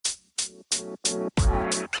Good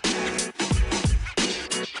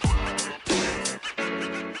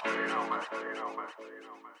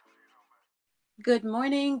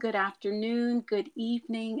morning, good afternoon, good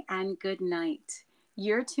evening, and good night.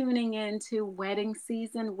 You're tuning in to Wedding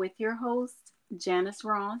Season with your host, Janice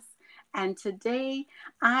Ross. And today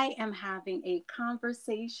I am having a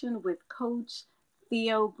conversation with Coach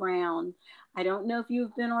Theo Brown. I don't know if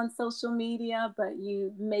you've been on social media, but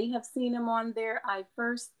you may have seen him on there. I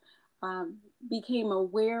first um, became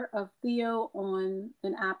aware of Theo on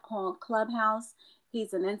an app called Clubhouse.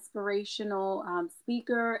 He's an inspirational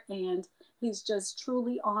speaker, and he's just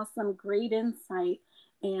truly awesome, great insight.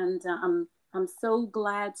 And I'm so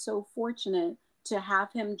glad, so fortunate to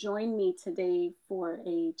have him join me today for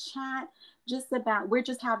a chat. We're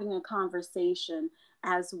just having a conversation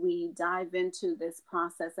as we dive into this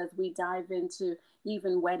process, as we dive into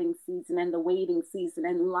even wedding season and the waiting season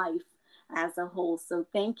and life as a whole. So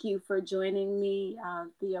thank you for joining me,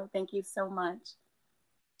 Theo. Thank you so much.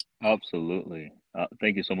 Absolutely.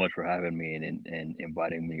 Thank you so much for having me and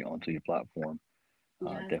inviting me onto your platform.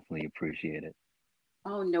 Yes. Definitely appreciate it.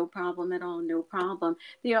 Oh, no problem at all. No problem.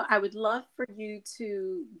 Theo, I would love for you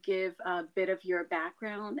to give a bit of your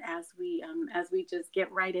background as we just get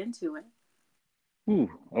right into it. Ooh,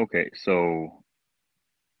 okay. So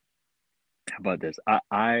how about this?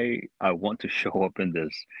 I want to show up in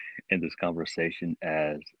this conversation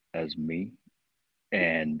as me,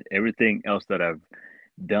 and everything else that I've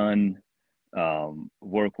done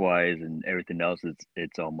work wise and everything else,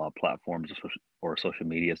 it's on my platforms or social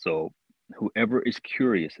media. So whoever is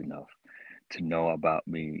curious enough to know about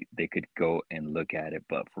me, they could go and look at it.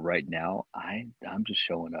 But for right now, I'm just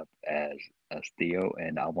showing up as Theo,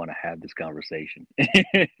 and I want to have this conversation.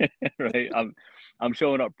 Right? I'm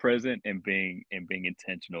showing up present and being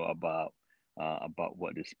intentional about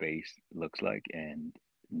what this space looks like, and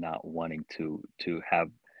not wanting to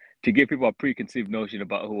give people a preconceived notion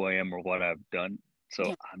about who I am or what I've done. So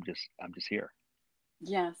Yeah. I'm just here.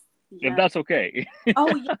 Yes. If Yes. that's okay.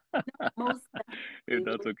 Oh, yeah. Most If definitely.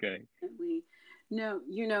 that's Most okay. definitely. No,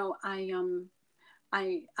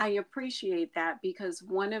 I appreciate that because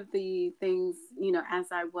one of the things, as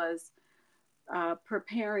I was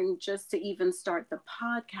preparing just to even start the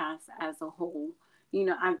podcast as a whole.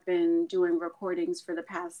 I've been doing recordings for the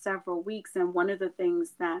past several weeks, and one of the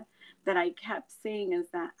things that I kept saying is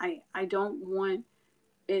that I don't want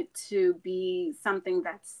it to be something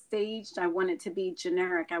that's staged. I want it to be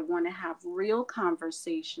generic. I want to have real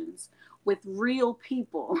conversations with real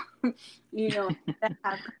people, that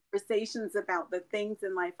have conversations about the things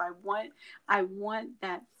in life. I want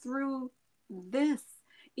that through this,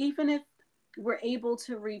 even if we're able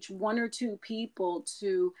to reach one or two people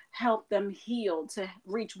to help them heal, to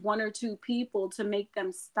reach one or two people to make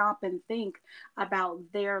them stop and think about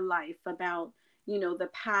their life, about the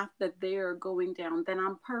path that they're going down, then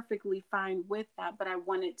I'm perfectly fine with that. But I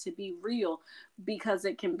want it to be real because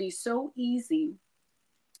it can be so easy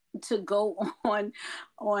to go on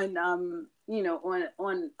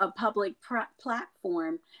a public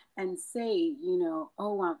platform and say,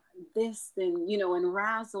 oh, this, then, and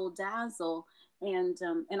razzle dazzle. And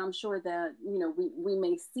I'm sure that we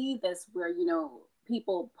may see this where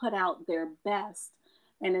people put out their best,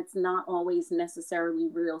 and it's not always necessarily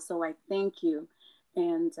real. So I thank you,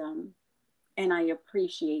 and I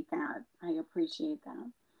appreciate that. I appreciate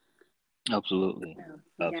that. Absolutely.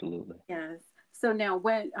 Yeah. Absolutely. Yes. So now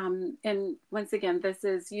when and once again, this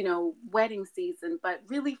is, wedding season, but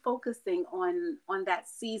really focusing on that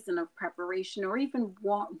season of preparation, or even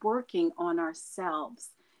working on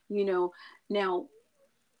ourselves, you know. Now,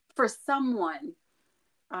 for someone,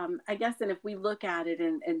 I guess, and if we look at it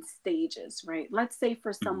in stages, right? Let's say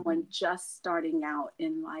for Mhm. someone just starting out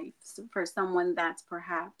in life, so for someone that's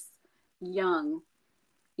perhaps young,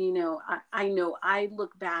 I know I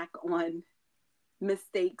look back on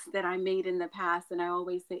mistakes that I made in the past. And I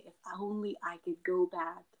always say, if only I could go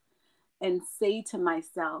back and say to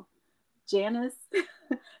myself, Janice,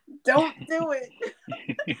 don't do it.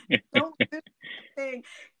 Don't do the thing.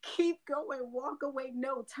 Keep going, walk away.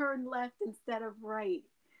 No, turn left instead of right.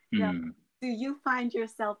 Now, Mm. do you find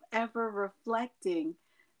yourself ever reflecting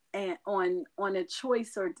on a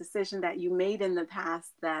choice or decision that you made in the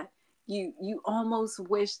past that you almost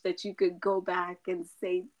wish that you could go back and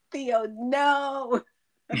say, Theo, no?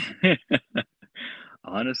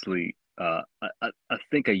 Honestly, I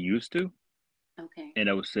think I used to, Okay. and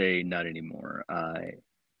I would say not anymore.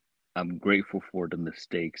 I'm grateful for the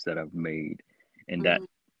mistakes that I've made, and that Mhm.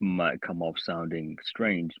 might come off sounding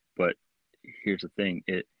strange, but here's the thing: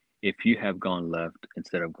 if you have gone left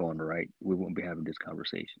instead of going right, we won't be having this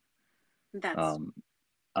conversation. That's Um,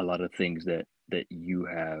 a lot of things that you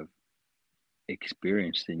have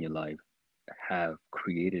experienced in your life have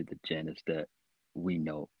created the Janice that we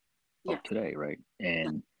know of Yes. today, right?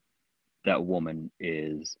 And that woman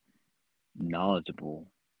is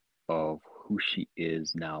knowledgeable of who she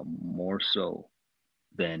is now more so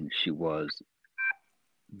than she was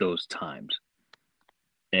those times.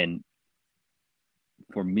 And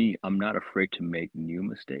for me, I'm not afraid to make new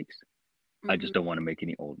mistakes. I Hmm. just don't want to make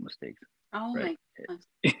any old mistakes, Oh right? my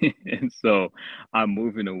gosh. And so I'm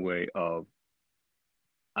moving away of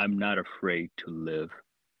I'm not afraid to live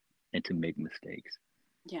and to make mistakes.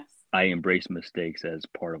 Yes. I embrace mistakes as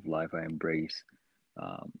part of life. I embrace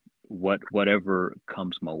whatever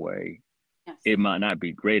comes my way. Yes. It might not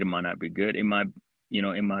be great. It might not be good. It might,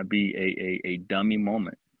 it might be a dummy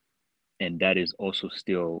moment, and that is also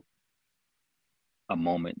still a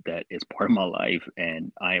moment that is part of my life,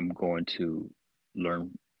 and I am going to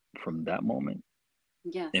learn from that moment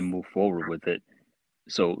and Yes. move forward with it.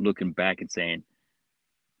 So looking back and saying,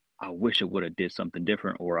 I wish I would have did something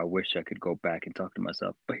different, or I wish I could go back and talk to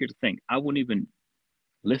myself. But here's the thing: I wouldn't even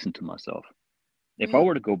listen to myself if I Mm.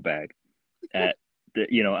 were to go back at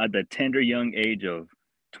at the tender young age of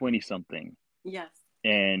 20 something, Yes.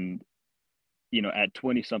 and at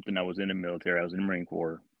 20 something I was in the military. I was in the Marine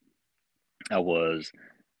Corps. I was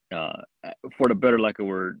uh, for the better lack of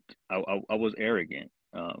word, I was arrogant.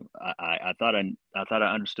 I thought I thought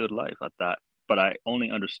I understood life. I thought, but I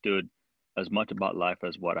only understood as much about life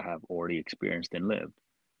as what I have already experienced and lived.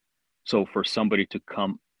 So for somebody to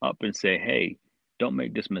come up and say, "Hey, don't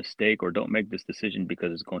make this mistake or don't make this decision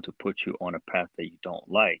because it's going to put you on a path that you don't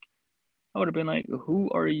like," I would have been like, "Who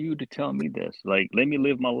are you to tell me this? Like, let me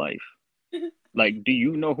live my life. Like, do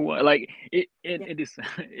you know who I like?" Yeah. It is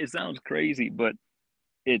it sounds crazy, but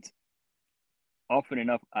it's often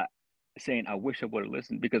enough saying I wish I would have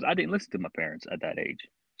listened because I didn't listen to my parents at that age.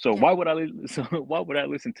 So Yeah. so why would I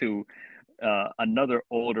listen to another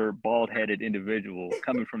older bald-headed individual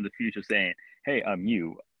coming from the future saying, "Hey, I'm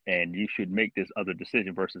you and you should make this other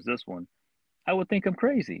decision versus this one." I would think I'm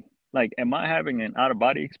crazy. Like, am I having an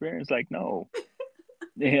out-of-body experience? Like, no.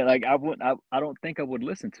 Yeah, like I don't think I would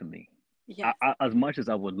listen to me. Yes. As much as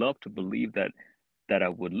I would love to believe that I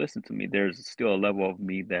would listen to me, there's still a level of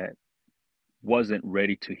me that wasn't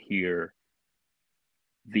ready to hear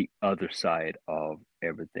the other side of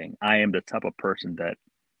everything. I am the type of person that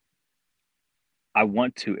I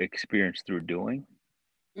want to experience through doing.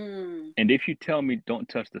 Mm. And if you tell me don't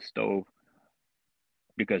touch the stove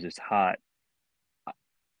because it's hot, I-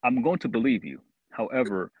 I'm going to believe you.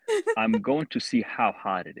 However, I'm going to see how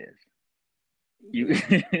hot it is. You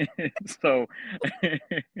Yeah. so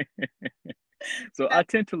so That, I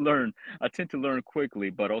tend to learn quickly,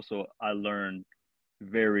 but also I learn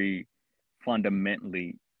very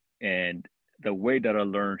fundamentally, and the way that I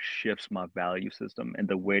learn shifts my value system, and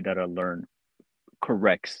the way that I learn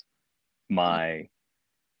corrects my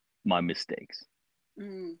mistakes.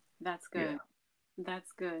 that's Yeah. good.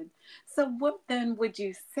 That's good. So, what then would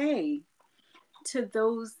you say to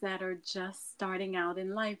those that are just starting out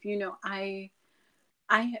in life? I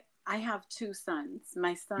have two sons.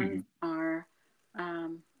 My sons Hmm. are,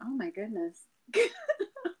 oh my goodness,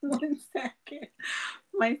 1 second.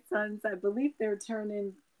 My sons, I believe they're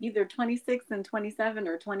turning either 26 and 27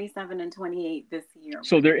 or 27 and 28 this year.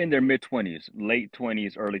 So they're in their mid 20s, late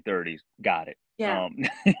 20s, early 30s. Got it. Yeah, Um,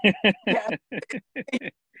 yeah, yeah,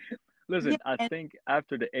 Listen, I and think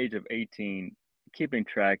after the age of 18, keeping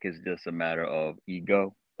track is just a matter of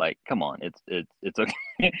ego. Like, come on, it's okay.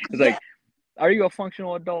 It's yeah, like, are you a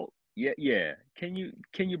functional adult? Yeah, yeah. Can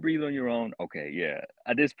you breathe on your own? Okay, yeah.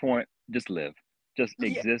 At this point, just live. Just yeah.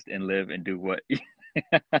 exist and live and do what.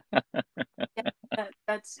 Yeah,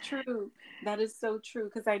 that's true. That is so true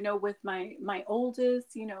because I know with my oldest,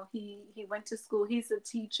 he went to school. He's a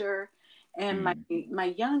teacher, and my Mm, my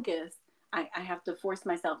youngest, I have to force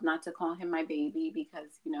myself not to call him my baby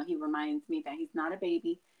because he reminds me that he's not a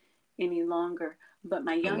baby any longer. But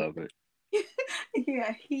my I young, love it.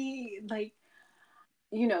 yeah, he like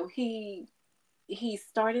you know he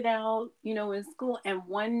started out in school, and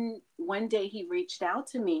one day he reached out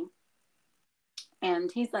to me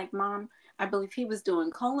and he's like, Mom, I believe he was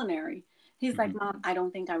doing culinary. He's like, Hmm. Mom, I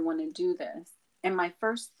don't think I want to do this. And my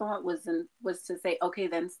first thought was to say, okay,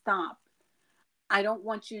 then stop. I don't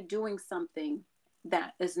want you doing something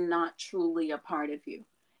that is not truly a part of you.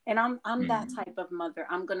 And I'm that Mm, type of mother.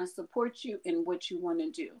 I'm going to support you in what you want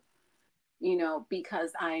to do,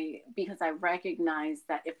 because I recognize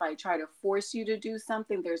that if I try to force you to do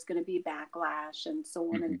something, there's going to be backlash and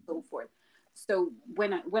so on and hmm. so forth. So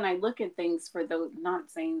when I look at things, for those, not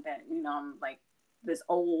saying that I'm like this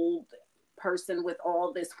old person with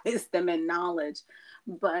all this wisdom and knowledge.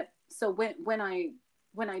 But so when I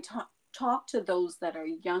talk to those that are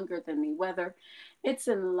younger than me, whether it's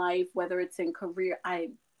in life, whether it's in career, I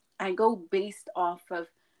go based off of,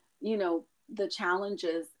 the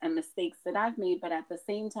challenges and mistakes that I've made, but at the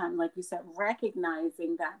same time, like you said,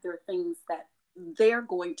 recognizing that there are things that they're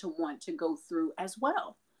going to want to go through as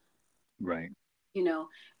well. Right. you know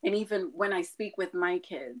and even when I speak with my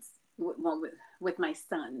kids, well, with my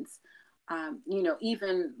sons,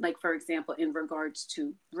 even like, for example, in regards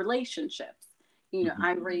to relationships, Hmm.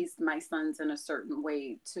 I raised my sons in a certain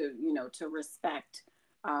way to, to respect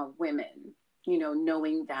women,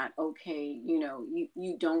 knowing that, okay,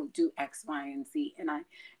 you don't do X, Y, and Z.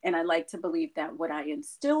 And I like to believe that what I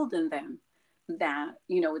instilled in them, that,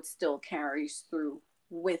 it still carries through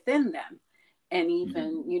within them. And Hmm.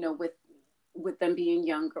 even, with them being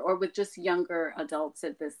younger, or with just younger adults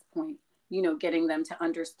at this point, getting them to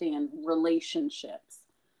understand relationships,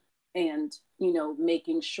 and,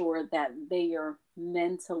 making sure that they are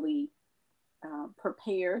mentally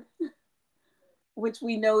prepared, which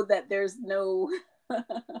we know that there's no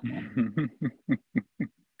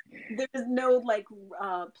like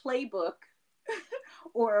playbook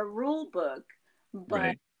or a rule book. But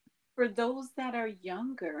Right. for those that are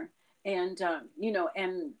younger, and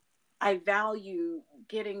I value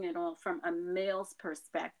getting it all from a male's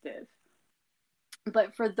perspective.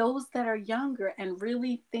 But for those that are younger and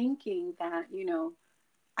really thinking that,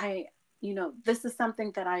 I, this is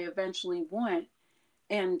something that I eventually want.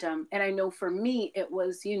 And I know for me, it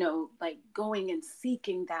was, like going and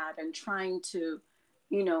seeking that and trying to,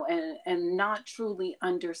 and not truly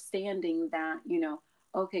understanding that,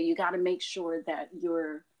 okay, you got to make sure that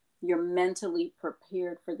you're mentally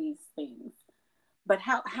prepared for these things. But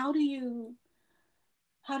how do you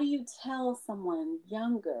tell someone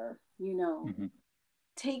younger, Hmm.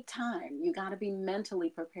 take time. You got to be mentally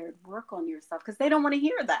prepared. Work on yourself, because they don't want to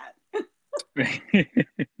hear that.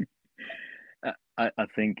 I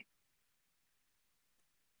think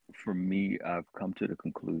for me, I've come to the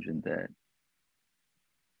conclusion that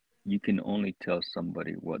you can only tell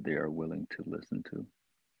somebody what they are willing to listen to,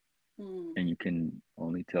 Mm, and you can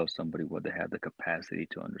only tell somebody what they have the capacity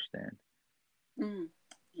to understand. mm,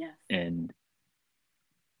 yes. And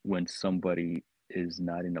when somebody is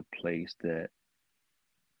not in a place that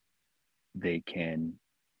they can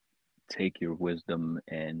take your wisdom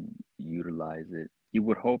and utilize it, you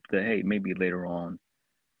would hope that, hey, maybe later on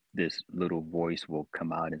this little voice will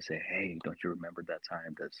come out and say, hey, don't you remember that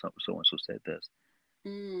time that so and so said this?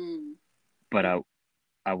 Mm, But yeah.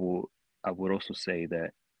 I will I would also say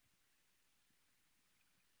that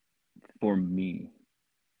for me,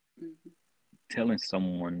 Hmm. telling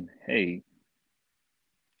someone, hey,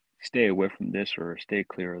 stay away from this or stay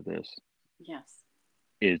clear of this, Yes.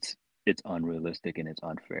 it's it's unrealistic and it's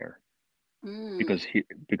unfair. Mm,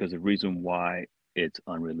 Because the reason why it's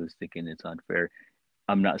unrealistic and it's unfair,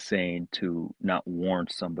 I'm not saying to not warn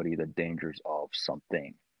somebody the dangers of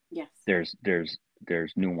something. yes.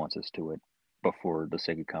 There's nuances to it, but for the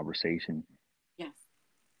sake of conversation, Yes.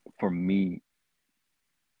 for me,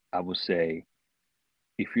 I would say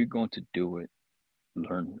if you're going to do it,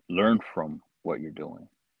 learn from what you're doing.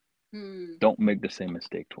 Mm, Don't make the same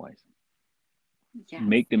mistake twice. yes.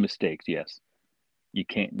 Make the mistakes, yes. You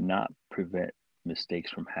can't not prevent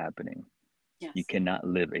mistakes from happening. You Yes. cannot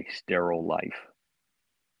live a sterile life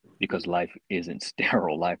Mm, because life isn't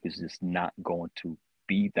sterile. Life is just not going to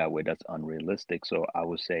be that way. That's unrealistic. So I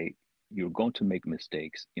would say you're going to make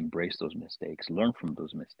mistakes, embrace those mistakes, learn from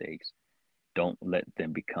those mistakes. Don't let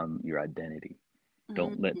them become your identity.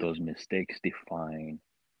 Don't let mm, those mistakes define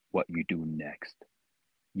what you do next.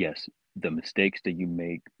 Yes, the mistakes that you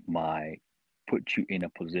make might put you in a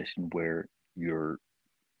position where you're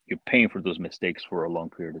you're paying for those mistakes for a long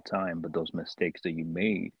period of time, but those mistakes that you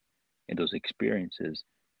made and those experiences,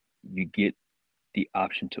 you get the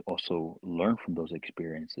option to also learn from those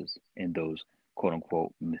experiences and those quote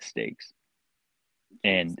unquote mistakes. yes.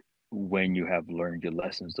 And when you have learned your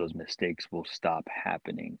lessons, those mistakes will stop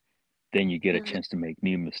happening. Then you get a Mm, chance to make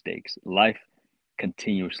new mistakes. Life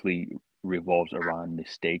continuously revolves around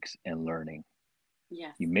mistakes and learning.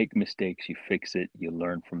 yes. You make mistakes, you fix it, you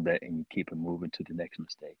learn from that, and you keep it moving to the next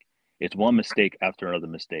mistake. It's one mistake after another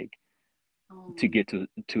mistake Oh to my. get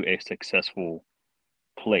to a successful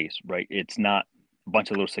place, right? It's not a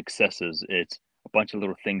bunch of little successes, it's a bunch of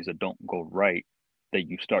little things that don't go right that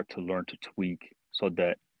you start to learn to tweak so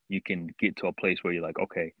that you can get to a place where you're like,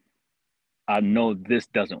 okay, I know this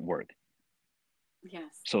doesn't work.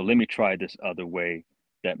 Yes. So let me try this other way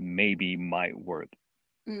that maybe might work.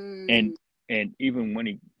 And Mm, and even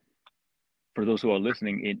when for those who are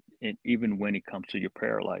listening, even when it comes to your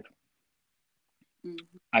prayer life,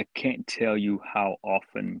 Mm-hmm. I can't tell you how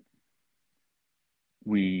often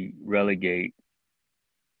we relegate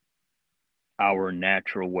our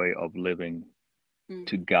natural way of living to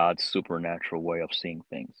Mm-hmm. God's supernatural way of seeing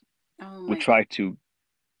things. Oh We my God. try to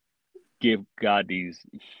give God these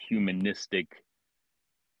humanistic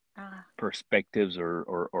Ah. perspectives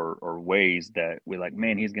or ways that we're like,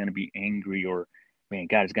 man, he's gonna be angry, or man,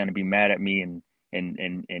 God is gonna be mad at me, and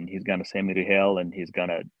he's gonna send me to hell, and he's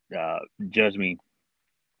gonna uh, judge me.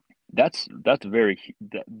 That's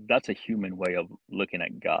that's a human way of looking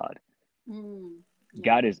at God. Mm. Yeah.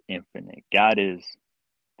 God is infinite. God is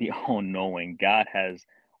the all knowing. God has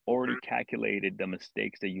already calculated the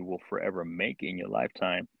mistakes that you will forever make in your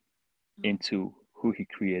lifetime Oh, into who He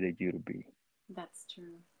created you to be. that's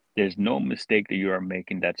true. There's no mistake that you are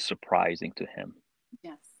making that's surprising to Him.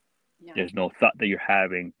 Yes. Yes. There's no thought that you're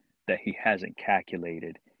having that He hasn't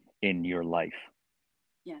calculated in your life.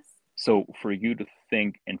 Yes. So for you to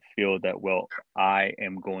think and feel that, well, I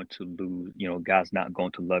am going to lose, God's not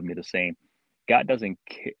going to love me the same. God doesn't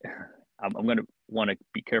care. I'm going to want to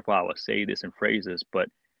be careful how I say this and phrase this, but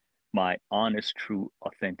my honest, true,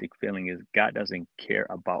 authentic feeling is God doesn't care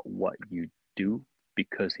about what you do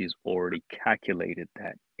because He's already calculated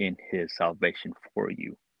that in His salvation for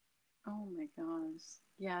you. Oh my gosh.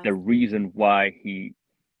 Yes. The reason why He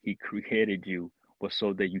created you was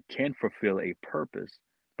so that you can fulfill a purpose,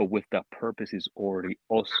 but with that purpose is already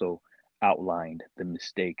also outlined the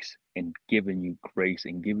mistakes and given you grace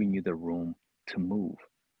and giving you the room to move.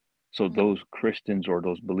 So Mm. those Christians or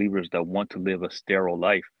those believers that want to live a sterile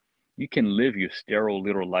life, you can live your sterile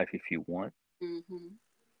little life if you want. Mm-hmm.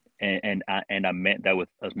 And I meant that with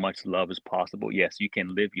as much love as possible. Yes, you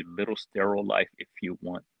can live your little sterile life if you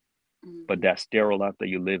want, but Mm-hmm. that sterile life that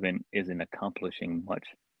you live in isn't accomplishing much.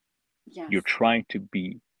 You're Yes. trying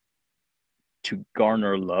to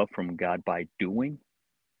garner love from God by doing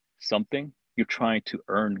something. You're trying to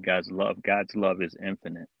earn God's love. God's love is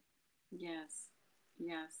infinite. Yes.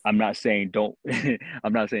 Yes. I'm not saying don't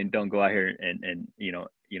I'm not saying don't go out here and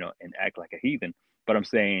and act like a heathen, but I'm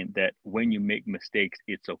saying that when you make mistakes,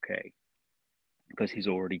 it's okay because He's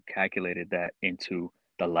already calculated that into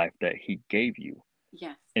the life that He gave you.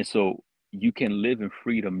 Yes. And so you can live in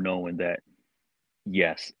freedom knowing that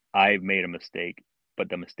yes, I've made a mistake, but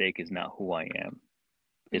the mistake is not who I am.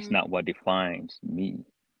 It's Mm. not what defines me. And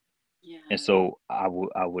Yeah. so I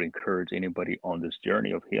would encourage anybody on this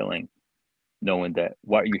journey of healing, knowing that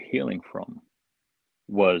what you're healing from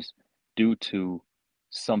was due to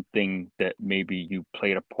something that maybe you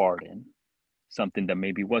played a part in, something that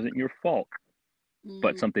maybe wasn't your fault,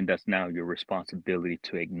 but Mm. something that's now your responsibility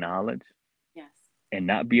to acknowledge Yes. and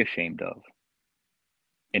not be ashamed of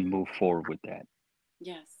and Mm. move forward with that.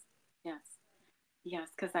 Yes. Yes. Yes.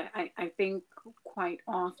 Because I think quite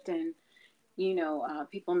often,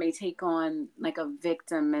 people may take on like a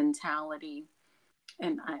victim mentality.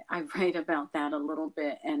 And I write about that a little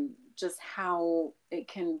bit and just how it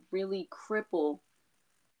can really cripple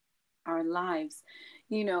our lives.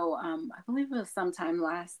 I believe it was sometime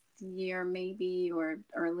last year, maybe, or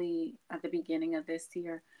early at the beginning of this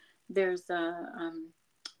year. There's a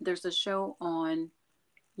there's a show on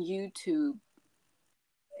YouTube.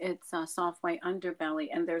 It's a Soft White Underbelly,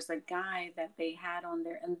 and there's a guy that they had on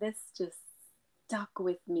there, and this just stuck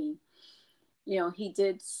with me. He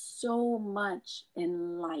did so much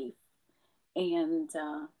in life, and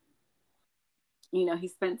he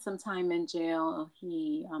spent some time in jail.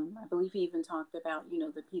 I believe he even talked about,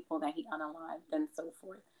 the people that he unalived and so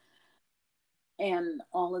forth, and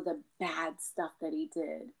all of the bad stuff that he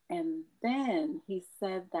did. And then he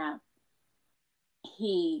said that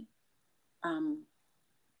he, um,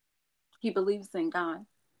 he believes in God.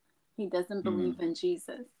 He doesn't Mm, believe in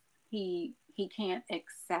Jesus. He can't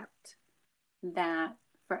accept that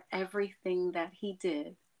for everything that he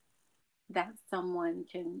did, that someone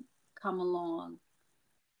can come along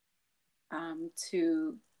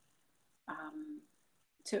to um,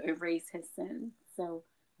 to erase his sin. So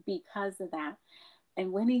because of that,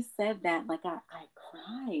 and when he said that, like I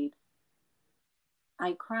cried.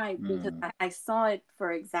 I cried because mm, I saw it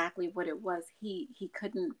for exactly what it was. He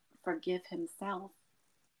couldn't forgive himself,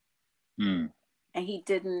 mm, and he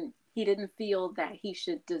didn't feel that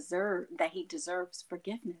he deserves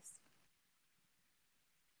forgiveness.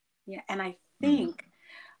 Yeah, and I mm, think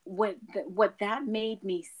what that made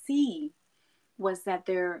me see was that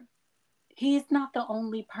he's not the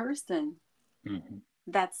only person mm,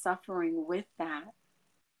 that's suffering with that.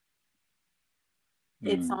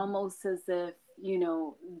 It's mm, almost as if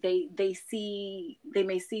they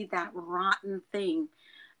may see that rotten thing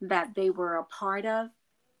that they were a part of,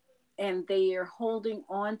 and they are holding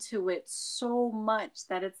on to it so much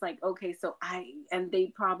that it's like, okay, so and they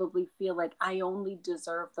probably feel like I only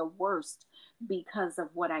deserve the worst because of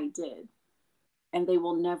what I did. And they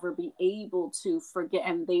will never be able to forget,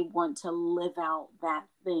 and they want to live out that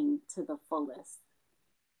thing to the fullest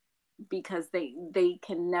because they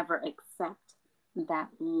can never accept that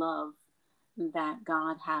love that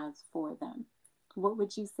God has for them. What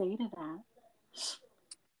would you say to that?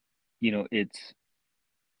 It's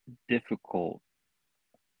difficult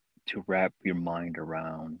to wrap your mind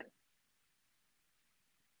around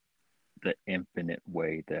the infinite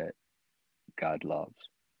way that God loves.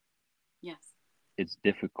 Yes. It's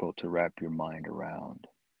difficult to wrap your mind around,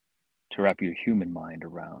 to wrap your human mind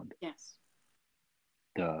around Yes.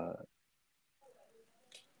 the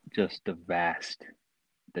just the vast,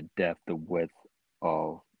 the depth, the width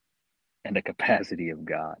of and the capacity of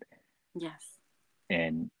God. Yes.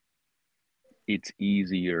 And it's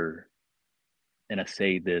easier, and I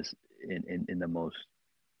say this in the most,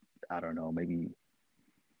 I don't know, maybe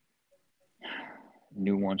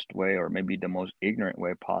nuanced way or maybe the most ignorant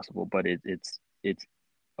way possible, but it's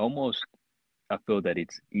almost, I feel that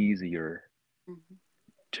it's easier Mm-hmm.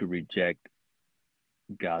 to reject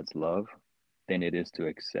God's love than it is to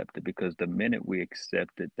accept it, because the minute we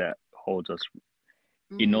accept it, that holds us,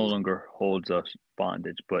 it no Mm, longer holds us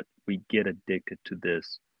bondage, but we get addicted to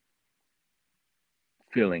this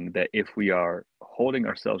feeling that if we are holding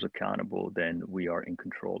ourselves accountable, then we are in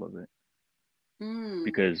control of it. mm,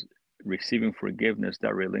 Because receiving forgiveness,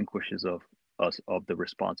 that relinquishes of us of the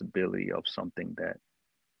responsibility of something that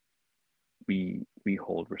we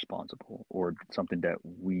hold responsible, or something that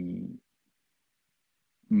we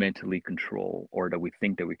mentally control, or that we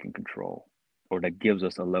think that we can control, or that gives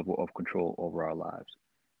us a level of control over our lives.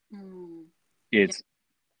 mm. Yeah. It's,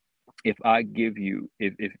 if I give you,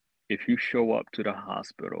 if you show up to the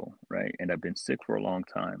hospital, right, and I've been sick for a long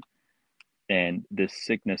time, and this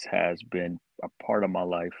sickness has been a part of my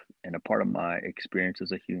life and a part of my experience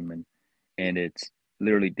as a human, Yeah. and it's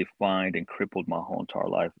literally defined and crippled my whole entire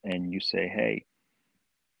life, and you say, hey,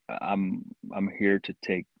 I'm here to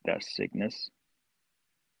take that sickness,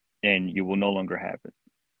 and you will no longer have it.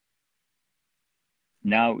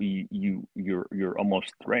 Now you're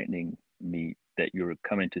almost threatening me that you're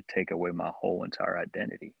coming to take away my whole entire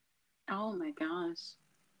identity, Oh my gosh.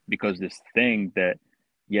 because this thing that,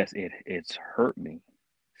 yes, it's hurt me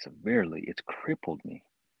severely, it's crippled me,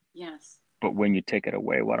 Yes. but when you take it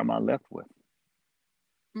away, what am I left with?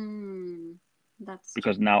 Mm. That's true.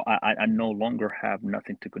 Because now I no longer have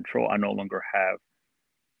nothing to control. I no longer have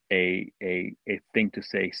a thing to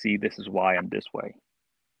say, see, this is why I'm this way.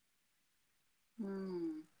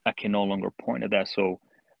 Mm. I can no longer point at that. So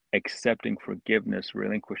accepting forgiveness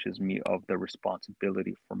relinquishes me of the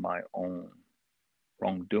responsibility for my own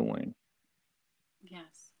wrongdoing,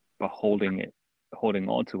 Yes. but holding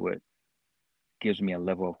on to it gives me a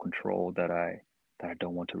level of control that I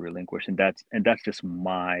don't want to relinquish. And that's just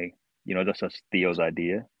my, that's just Theo's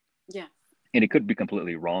idea. Yeah. And it could be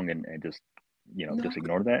completely wrong, and just, No, just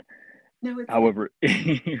ignore that. no, it's not. However,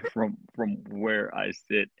 from where I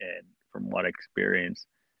sit and from what I experience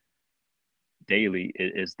daily,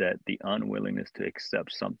 is that the unwillingness to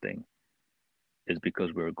accept something is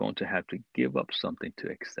because we're going to have to give up something to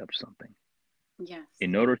accept something. Yes.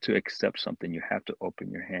 In order to accept something, you have to open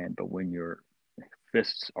your hand, but when your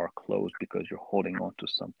fists are closed because you're holding on to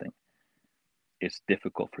something, it's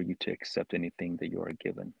difficult for you to accept anything that you are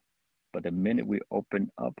given. But the minute we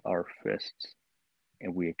open up our fists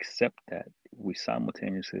and we accept that, we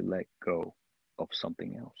simultaneously let go of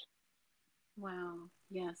something else. Wow.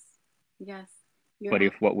 Yes. Yes. You're But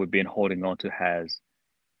ab- if what we've been holding on to has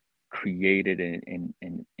created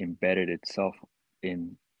and embedded itself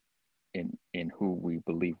in in who we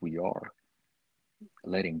believe we are,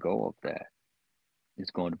 letting go of that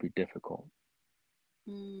is going to be difficult.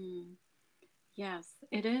 mm, yes,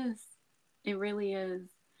 it is. It really is.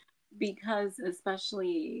 Because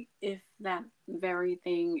especially if that very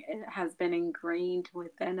thing has been ingrained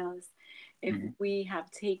within us, if Hmm. we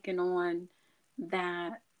have taken on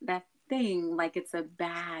that thing like it's a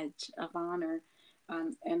badge of honor,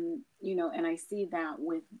 and and I see that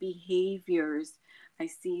with behaviors, I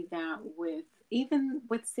see that with even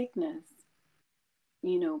with sickness,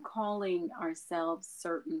 calling ourselves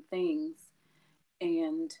certain things,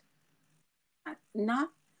 and not,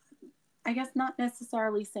 I guess, not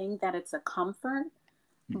necessarily saying that it's a comfort,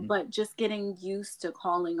 Hmm. but just getting used to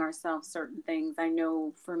calling ourselves certain things. I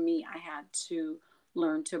know for me, I had to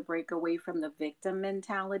learn to break away from the victim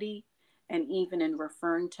mentality, and even in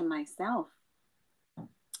referring to myself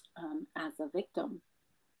as a victim.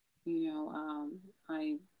 You know,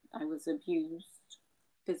 I I was abused,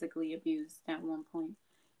 physically abused at one point,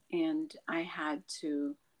 and I had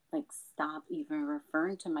to like stop even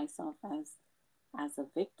referring to myself as a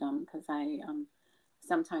victim because I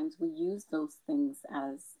sometimes we use those things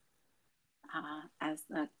as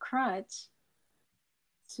a crutch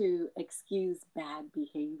to excuse bad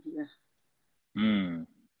behavior. Mm.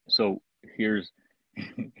 So here's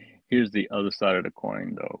here's the other side of the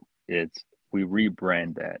coin though. It's we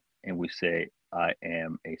rebrand that and we say I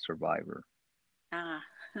am a survivor, Ah,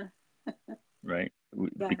 right?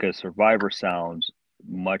 that Because survivor sounds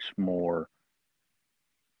much more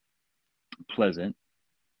pleasant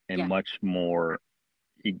and yeah, much more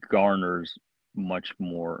it garners much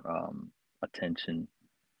more attention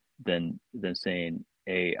than saying,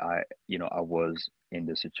 "Hey, I was in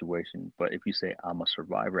this situation." But if you say I'm a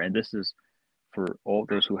survivor, and this is for all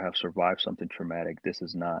those who have survived something traumatic, this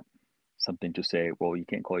is not something to say, "Well, you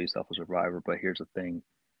can't call yourself a survivor." But here's the thing: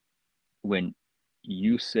 when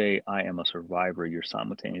you say I am a survivor, you're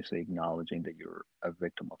simultaneously acknowledging that you're a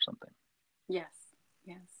victim of something. yes,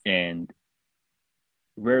 yes, And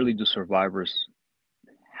rarely do survivors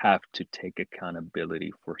have to take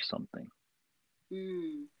accountability for something,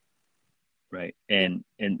 mm, right? yeah,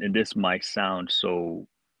 And this might sound so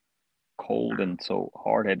cold and so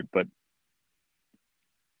hard headed, but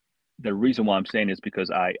the reason why I'm saying is because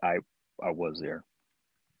I was there,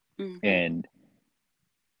 mm-hmm, and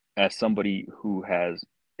as somebody who has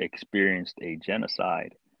experienced a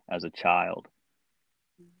genocide as a child,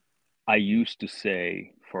 I used to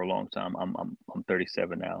say for a long time. I'm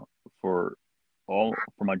 37 now. For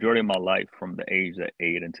for majority of my life, from the age of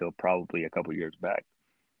 8 until probably a couple years back,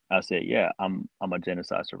 I said, yeah, I'm a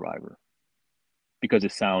genocide survivor because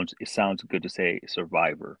it sounds good to say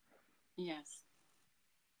survivor. yes,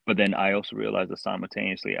 But then I also realized that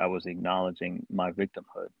simultaneously I was acknowledging my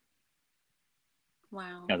victimhood.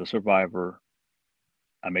 wow, As a survivor,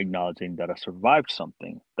 I'm acknowledging that I survived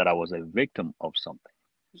something, that I was a victim of something.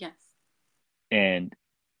 yes, And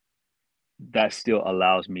that still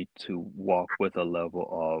allows me to walk with a level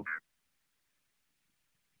of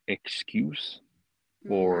excuse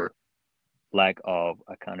mm, or lack of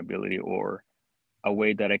accountability or a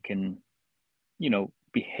way that I can,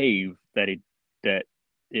 behave that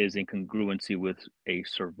is in congruency with a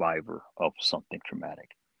survivor of something traumatic.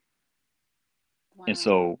 And wow,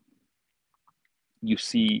 so you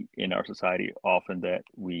see in our society often that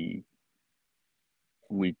we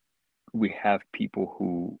we have people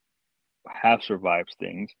who have survived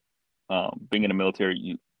things. Being in the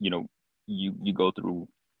military, you go through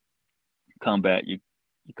combat, you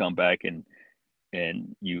come back and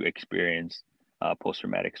you experience post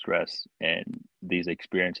traumatic stress, and these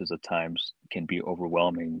experiences at times can be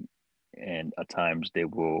overwhelming, and at times they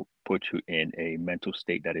will put you in a mental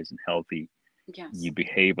state that isn't healthy. You yes,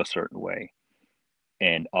 behave a certain way,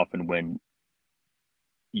 and often when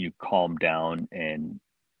you calm down and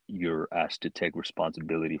you're asked to take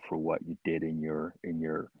responsibility for what you did in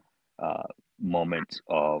your uh, moments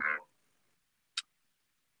of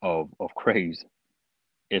craze.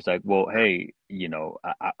 It's like, well, hey,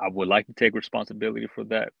 I would like to take responsibility for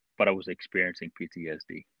that, but I was experiencing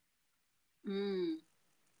PTSD, mm,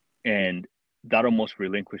 and that almost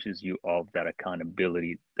relinquishes you of that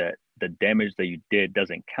accountability that the damage that you did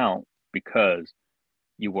doesn't count because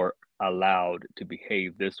you were allowed to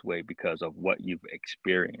behave this way because of what you've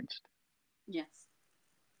experienced. yes,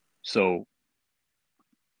 So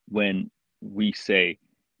when we say,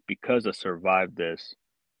 because I survived this,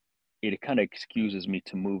 it kind of excuses me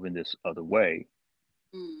to move in this other way,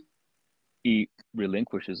 mm, it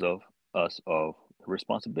relinquishes of us of the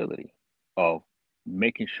responsibility of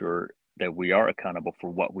making sure that we are accountable for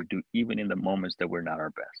what we do, even in the moments that we're not our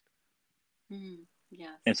best. mm,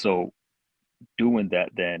 And yes, so doing that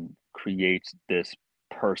then creates this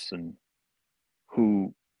person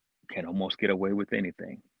who can almost get away with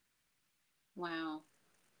anything wow,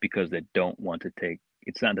 because they don't want to take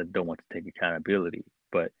it's not that they don't want to take accountability,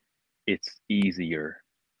 but it's easier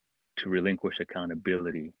to relinquish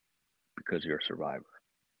accountability because you're a survivor.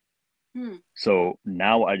 hmm, So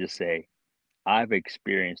now I just say, I've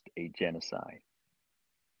experienced a genocide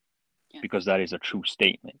because yes, that is a true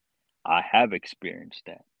statement. I have experienced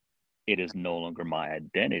that. It is no longer my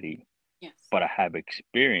identity, yes, but I have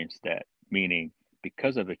experienced that, meaning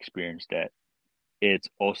because I've experienced that, it's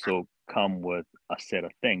also come with a set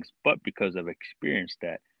of things. But because I've experienced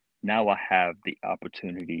that, now I have the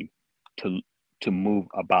opportunity to to move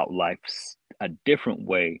about life a different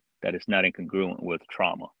way that is not incongruent with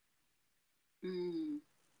trauma. mm,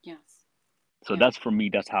 yes, So yes, that's for me,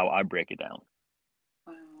 that's how I break it down.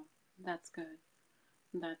 wow, that's good.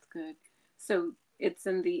 That's good. So it's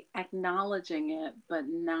in the acknowledging it, but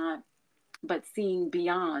not, but seeing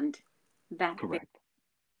beyond that thing. Correct.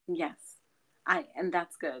 Yes. And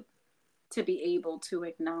that's good to be able to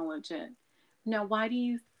acknowledge it. Now, why do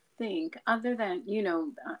you think, other than,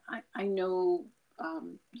 I know,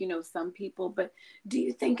 some people, but do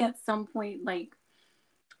you think at some point, like,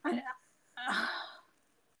 I,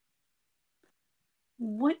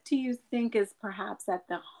 what do you think is perhaps at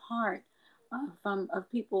the heart of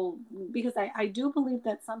people? Because I do believe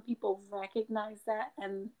that some people recognize that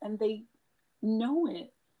and they know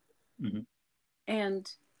it, Hmm. and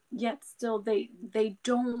yet still they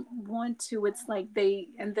don't want to. It's like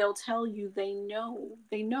they'll tell you they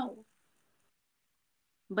know,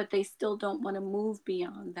 but they still don't want to move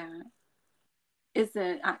beyond that. Is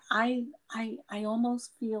it? I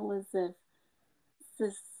almost feel as if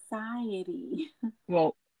society.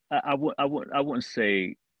 Well, I wouldn't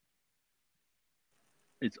say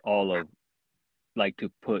it's all of like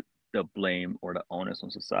to put the blame or the onus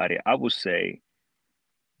on society. I would say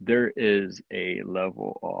there is a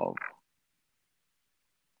level of,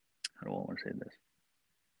 how do I want to say this?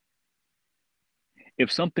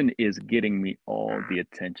 If something is getting me all the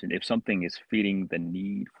attention, if something is feeding the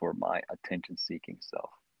need for my attention seeking self,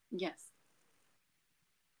 Yes.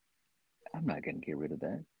 I'm not going to get rid of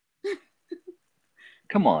that.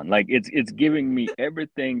 Come on, like it's giving me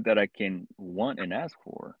everything that I can want and ask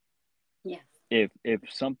for. Yes. If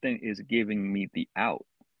something is giving me the out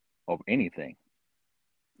of anything,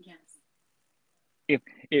 Yes. if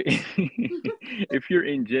if, if you're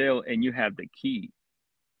in jail and you have the key,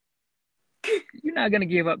 you're not going to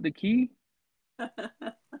give up the key.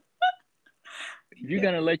 You're Yeah.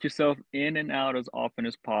 going to let yourself in and out as often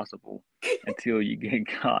as possible until you get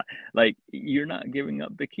caught. Like you're not giving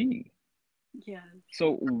up the key. Yes.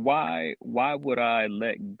 So why would I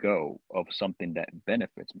let go of something that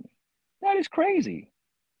benefits me? That is crazy.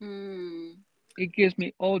 Mm, It gives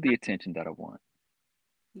me all the attention that I want.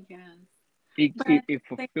 yes. It But it, at it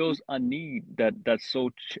the same, fulfills a need that's so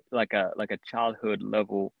like a childhood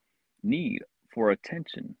level need for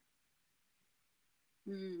attention.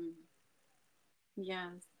 mm,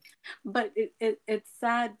 yes. But it's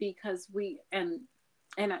sad because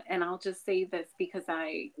and I'll just say this because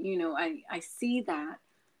I see that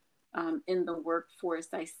in the workforce.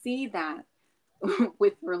 I see that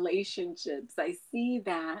with relationships. I see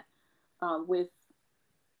that with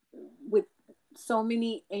with so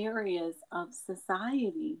many areas of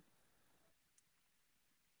society,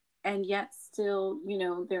 and yet still,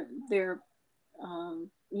 they're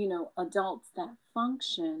adults that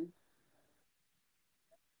function,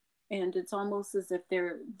 and it's almost as if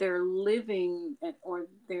they're living or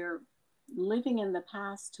they're living in the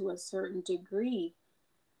past to a certain degree,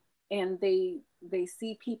 and they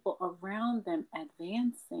see people around them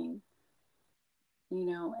advancing,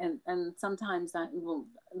 and sometimes I will,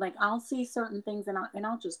 like, I'll see certain things, and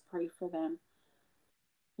I'll just pray for them.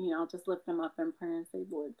 I'll just lift them up in prayer and say,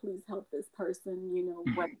 Lord, please help this person,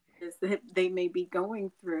 what it is that they may be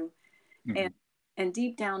going through. and Mhm. and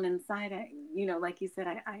deep down inside, like you said,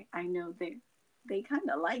 I know they kind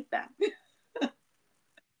of like that.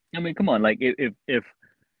 I mean, come on, like if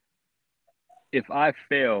I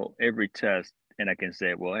fail every test and I can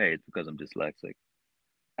say, well, hey, it's because I'm dyslexic.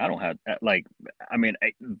 I don't have like, I mean,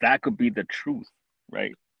 that could be the truth,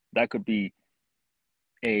 right? That could be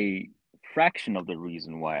a fraction of the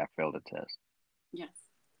reason why I failed a test. Yes.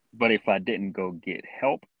 But if I didn't go get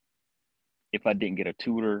help, if I didn't get a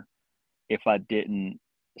tutor, if I didn't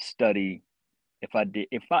study, if I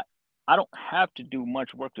don't have to do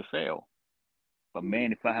much work to fail. But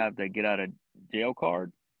man, if I have that get out of jail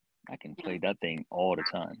card, I can Yeah. play that thing all the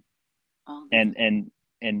time. All the time.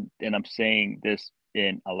 And I'm saying this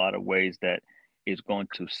in a lot of ways that is going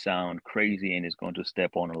to sound crazy and is going to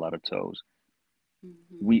step on a lot of toes. Hmm.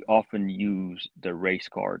 We often use the race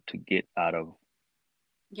card to get out of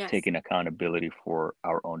Yes. taking accountability for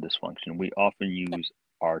our own dysfunction. We often use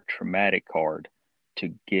our traumatic card to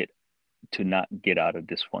get to not get out of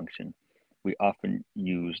dysfunction. We often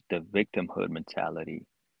use the victimhood mentality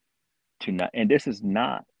to not, and this is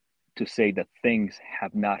not to say that things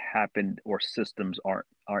have not happened or systems aren't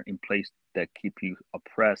in place that keep you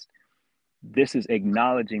oppressed. This is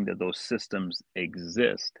acknowledging that those systems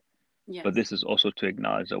exist, but Yes. this is also to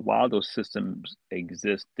acknowledge that while those systems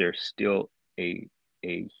exist, there's still a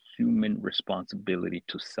a human responsibility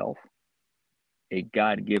to self, a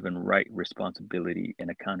God-given right responsibility and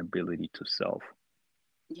accountability to self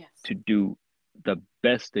Yes. to do the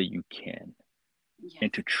best that you can and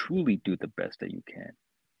Yes. to truly do the best that you can.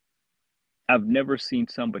 I've never seen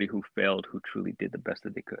somebody who failed who truly did the best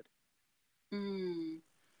that they could. Mm.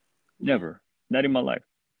 Yeah. Never. Not in my life.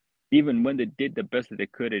 Even when they did the best that they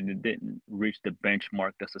could and it didn't reach the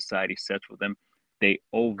benchmark that society sets for them, they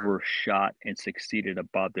overshot and succeeded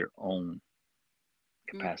about their own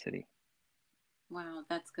Mm. capacity. Wow,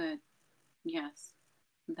 that's good. Yes,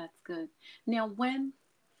 that's good. Now, when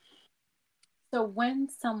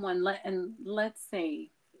someone let's say,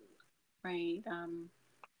 right,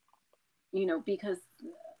 because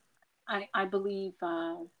I believe,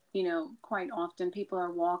 quite often people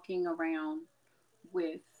are walking around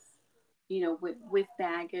with, with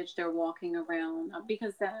baggage. They're walking around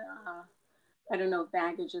because I don't know if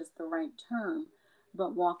baggage is the right term,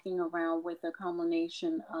 but walking around with a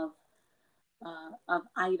culmination of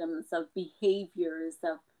items, of behaviors,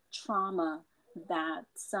 of trauma, that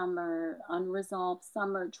some are unresolved,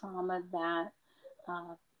 some are trauma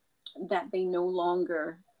uh, that they no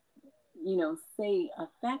longer, say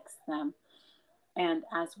affects them. And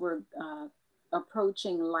as we're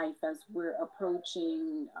approaching life, as we're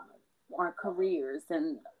approaching our careers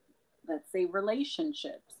and, let's say,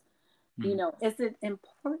 relationships, Mhm. is it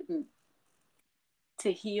important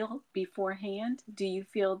to heal beforehand? Do you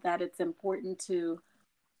feel that it's important to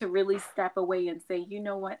really step away and say, you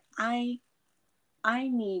know what, I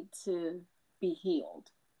need to be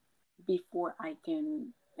healed before I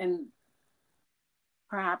can? And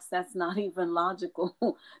perhaps that's not even logical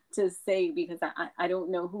to say, because I don't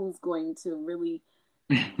know who's going to really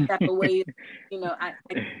step away. I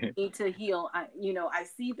need to heal. I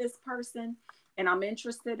see this person and I'm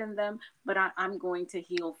interested in them, but I'm going to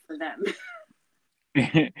heal for them.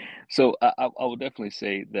 So I would definitely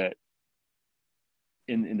say that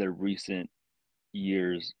in the recent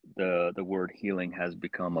years, the word healing has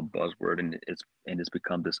become a buzzword, and it's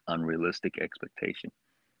become this unrealistic expectation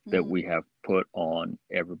that Mm, we have put on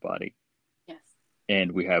everybody, yes.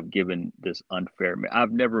 and we have given this unfair.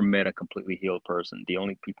 I've never met a completely healed person. The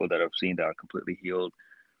only people that I've seen that are completely healed,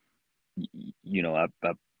 you know,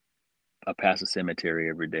 I pass a cemetery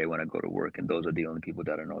every day when I go to work, and those are the only people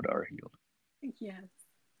that I know that are healed Yes.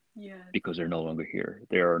 Yes. because they're no longer here.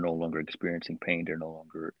 They are no longer experiencing pain. They're no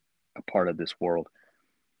longer a part of this world.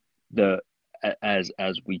 The as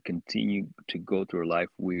we continue to go through life,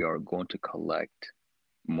 we are going to collect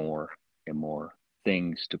more and more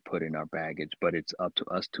things to put in our baggage, but it's up to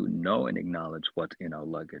us to know and acknowledge what's in our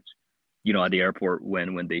luggage. At the airport,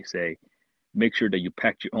 when they say make sure that you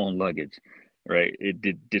packed your own luggage, right?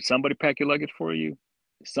 Did somebody pack your luggage for you?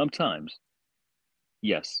 Sometimes,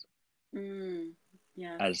 yes. Mm,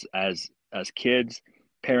 yes. As kids,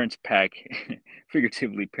 parents pack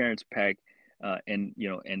figuratively. Parents pack, and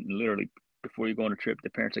literally before you go on a trip,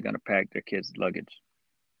 the parents are gonna pack their kids' luggage.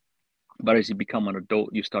 But as you become an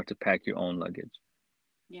adult, you start to pack your own luggage,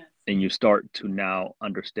 Yes. and you start to now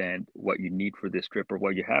understand what you need for this trip or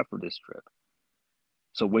what you have for this trip.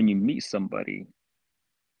 So when you meet somebody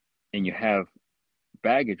and you have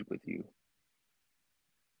baggage with you,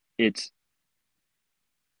 it's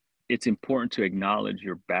it's important to acknowledge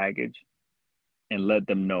your baggage and let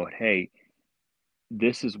them know, hey,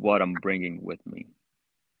 this is what I'm bringing with me.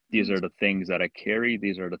 These Mm, are the things that I carry.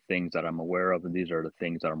 These are the things that I'm aware of, and these are the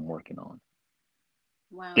things that I'm working on.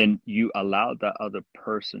 wow. Then you allow that other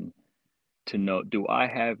person to know, do I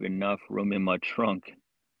have enough room in my trunk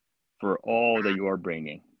for all that you are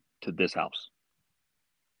bringing to this house?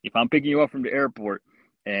 If I'm picking you up from the airport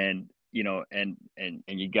and and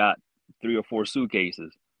you got 3 or 4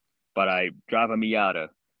 suitcases, but I drive a Miata,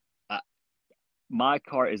 I, my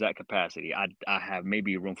car is at capacity. I have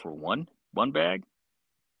maybe room for one bag,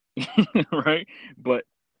 right? But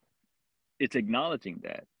it's acknowledging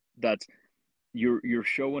that's you're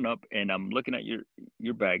showing up, and I'm looking at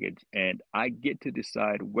your baggage, and I get to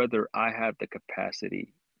decide whether I have the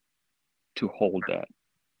capacity to hold that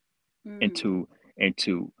and Mm,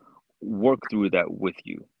 to work through that with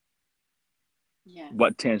you. yes.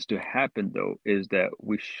 What tends to happen though is that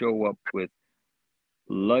we show up with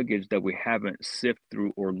luggage that we haven't sifted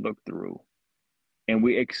through or looked through, and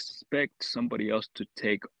we expect somebody else to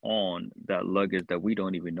take on that luggage that we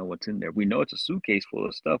don't even know what's in there. We know it's a suitcase full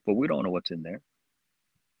of stuff, but we don't know what's in there.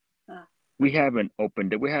 Ah, We haven't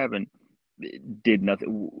opened it. We haven't did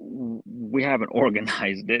nothing. We haven't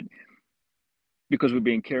organized it because we've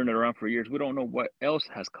been carrying it around for years. We don't know what else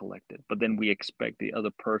has collected, but then we expect the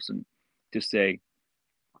other person to say,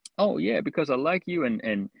 "Oh yeah, because I like you,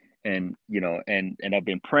 and I've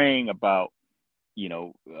been praying about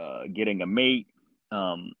getting a mate.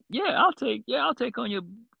 I'll take on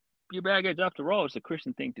your baggage. After all, it's a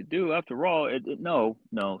Christian thing to do. After all,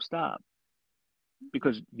 no, stop,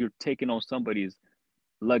 because you're taking on somebody's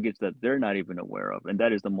luggage that they're not even aware of, and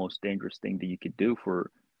that is the most dangerous thing that you could do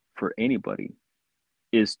for anybody.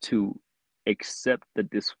 is to accept the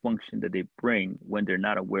dysfunction that they bring when they're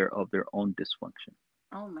not aware of their own dysfunction.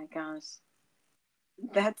 Oh my gosh.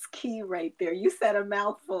 That's key right there. You said a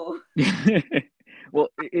mouthful. Well,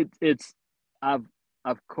 it's I've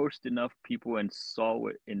I've coached enough people and saw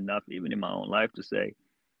it enough, even in my own life, to say,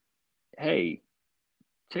 "Hey,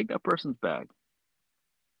 take that person's bag.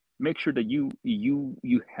 Make sure that you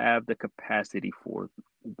have the capacity for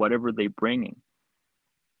whatever they're bringing,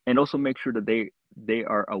 and also make sure that they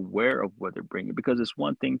are aware of what they're bringing. Because it's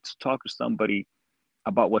one thing to talk to somebody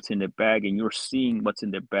about what's in their bag, and you're seeing what's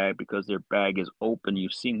in their bag because their bag is open. You're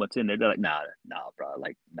seeing what's in there. They're like, nah, bro.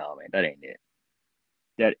 Like, no, man, that ain't it.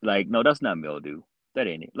 That like, no, that's not mildew. That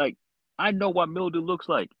ain't it. Like, I know what mildew looks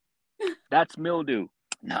like. That's mildew.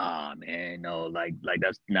 Nah, man, no, like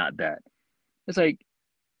that's not that. It's like,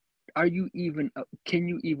 are you even? Can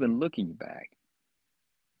you even look in your bag?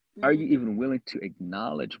 Are Mm, you even willing to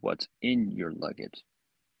acknowledge what's in your luggage?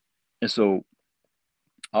 And so,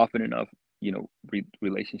 often enough,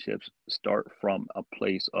 relationships start from a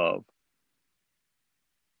place of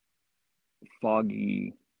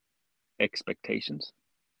foggy expectations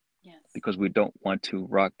yes. because we don't want to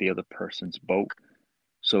rock the other person's boat.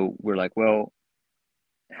 So we're like, well,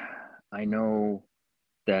 I know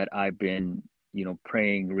that I've been,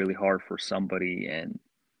 praying really hard for somebody, and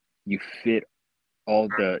you fit all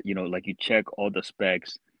the, like you check all the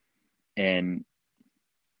specs, and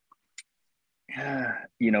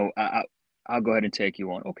you know, I'll go ahead and take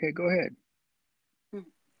you on. Okay, go ahead. Mm,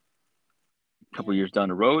 A couple yeah. years down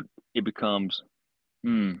the road, it becomes,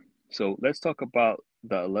 hmm. So let's talk about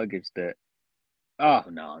the luggage that. Oh,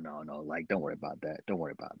 no, no, no! Like, don't worry about that. Don't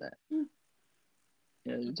worry about that. Mm,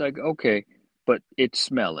 Yeah, it's like, okay, but it's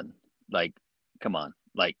smelling. Like, come on.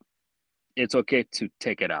 Like, it's okay to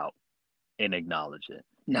take it out and acknowledge it.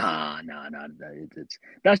 Nah, nah, nah. It's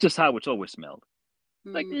that's just how it's always smelled.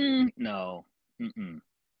 Like, mm, no, mm-mm.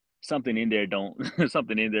 Something in there don't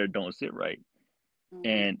something in there don't sit right. mm,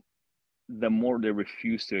 And the more they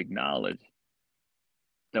refuse to acknowledge,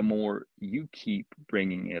 the more you keep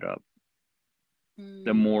bringing it up,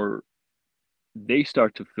 the mm, more they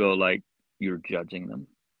start to feel like you're judging them,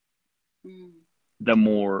 mm, the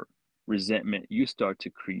more resentment you start to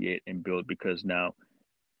create and build because now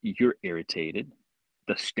you're irritated.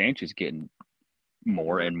 The stench is getting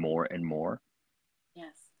more mm, and more and more,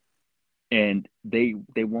 yes. and they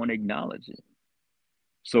won't acknowledge it.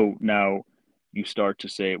 So now you start to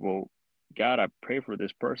say, "Well, God, I pray for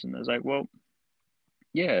this person." It's like, well,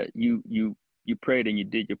 yeah, you prayed and you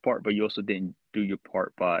did your part, but you also didn't do your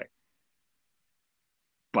part by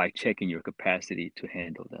checking your capacity to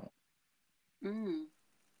handle that. Mm,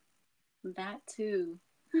 that too.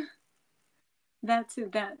 That too.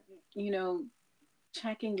 That, you know,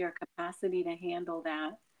 checking your capacity to handle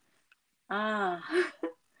that. Ah,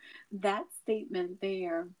 that statement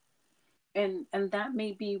there. And that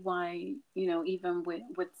may be why, even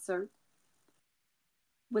with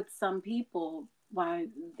some people, why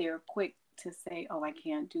they're quick to say, "Oh, I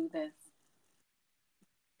can't do this."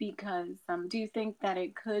 Because do you think that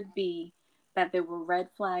it could be that there were red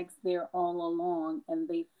flags there all along, and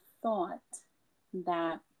they thought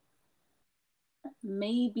that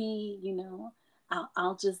maybe,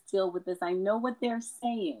 I'll just deal with this. I know what they're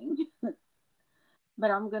saying,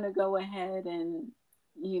 but I'm going to go ahead and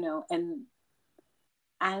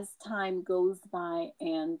as time goes by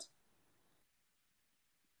and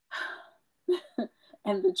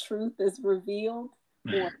the truth is revealed,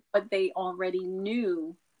 or what they already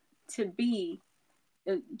knew to be,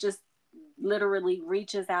 it just literally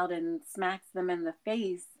reaches out and smacks them in the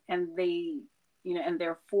face, and and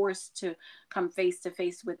they're forced to come face to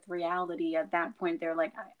face with reality. At that point they're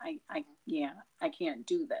like, yeah, I can't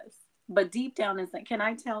do this. But deep down is like, can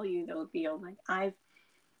I tell you though, Theo, like,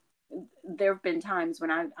 there have been times when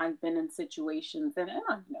I've been in situations, and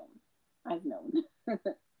I've known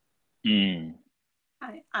Mm.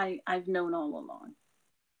 I've known all along,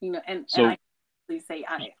 and I So can say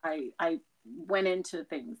I went into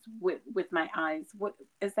things with my eyes. What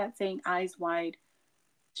is that saying? Eyes wide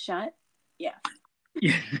shut. Yes.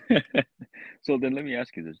 so then let me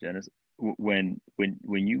ask you this, Janice. When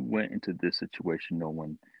you went into this situation,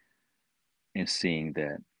 knowing and seeing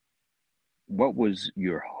that, what was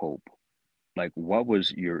your hope? Like, what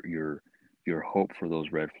was your hope for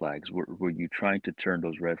those red flags? Were you trying to turn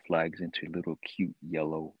those red flags into little cute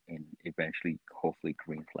yellow and eventually, hopefully,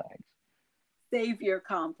 green flags? Savior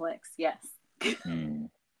complex. Yes. Mm.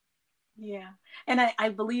 Yeah. And I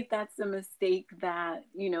believe that's a mistake that,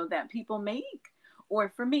 that people make.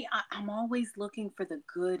 Or for me, I'm always looking for the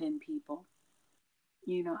good in people.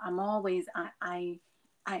 I'm always,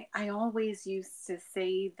 I always used to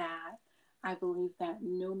say that I believe that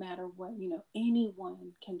no matter what,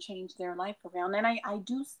 anyone can change their life around. And I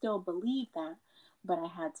do still believe that, but I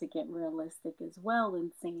had to get realistic as well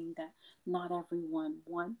in saying that not everyone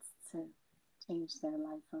wants to change their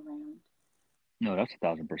life around. No, that's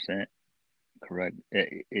 1,000% correct.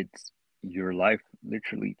 It's your life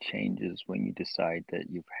literally changes when you decide that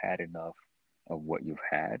you've had enough of what you've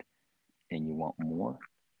had and you want more.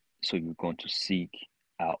 So you're going to seek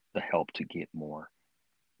out the help to get more.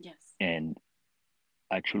 Yes. And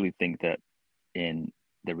I truly think that in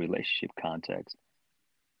the relationship context,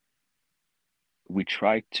 we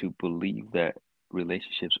try to believe that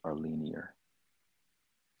relationships are linear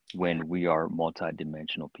Yeah. when we are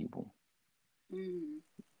multidimensional people. Mm.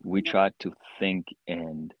 We That, try to think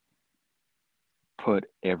and put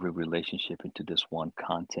every relationship into this one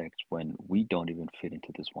context when we don't even fit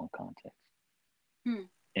into this one context. hmm.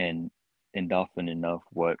 And often enough,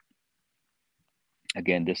 what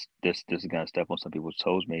again, this is gonna step on some people's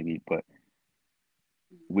toes maybe, but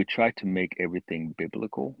we try to make everything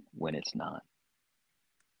biblical when it's not.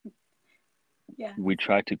 Yes. We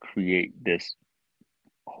try to create this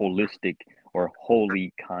holistic or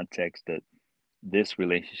holy context that this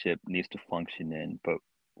relationship needs to function in, but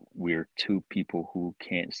we're two people who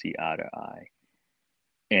can't see eye to eye.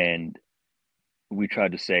 And we try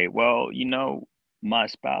to say, well, my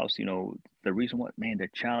spouse, the reason why, man, they're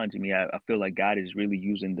challenging me, I feel like God is really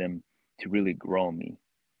using them to really grow me.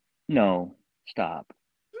 No, stop.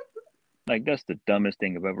 Like, that's the dumbest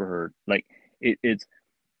thing I've ever heard. Like, it's,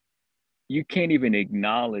 you can't even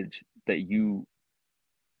acknowledge that you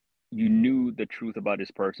knew the truth about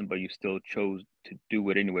this person, but you still chose to do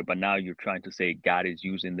it anyway. But now you're trying to say God is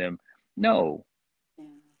using them. No, Yeah.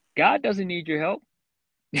 God doesn't need your help.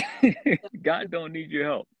 You're, God don't need your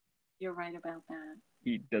help. you're right about that.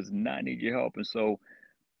 He does not need your help. And so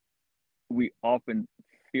we often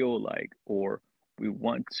feel like, or we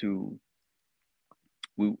want to,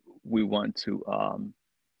 we we want to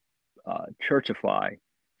churchify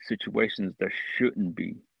situations that shouldn't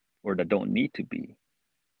be or that don't need to be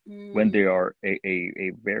when they Mm. are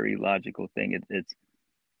a very logical thing. It's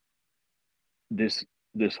this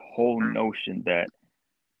this whole notion that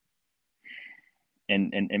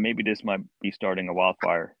and maybe this might be starting a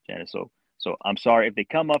wildfire, Janice. So I'm sorry if they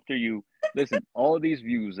come after you. Listen, all of these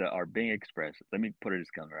views that are being expressed, let me put a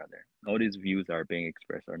disclaimer out there. All these views that are being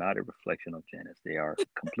expressed are not a reflection of Janice. They are a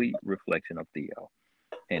complete reflection of Theo.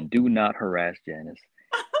 And do not harass Janice.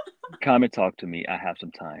 Come and talk to me. I have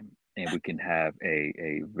some time and we can have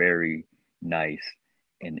a very nice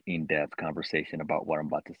and in-depth conversation about what I'm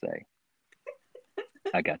about to say.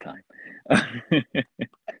 I got time.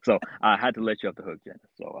 So I had to let you off the hook, Jenna.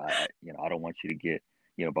 So I don't want you to get,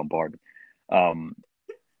 bombarded. Um,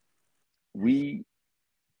 we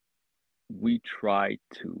we try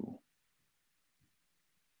to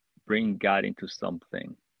bring God into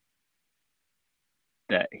something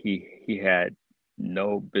that he had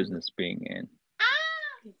no business being in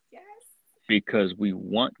Yes. because we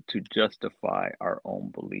want to justify our own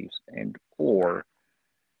beliefs and or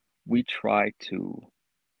we try to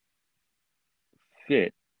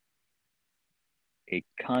fit a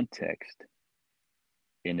context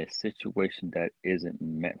in a situation that isn't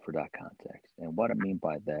meant for that context. And what I mean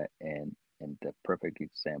by that, and the perfect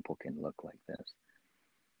example can look like this: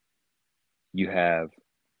 you have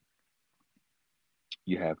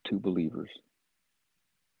two believers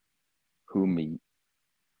who meet,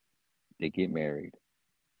 they get married,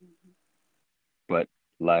 Mhm. but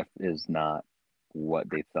life is not what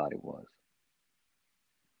they thought it was.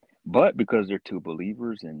 But because they're two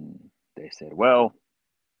believers, and they said, "Well,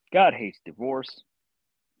 God hates divorce,"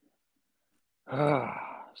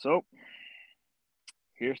 so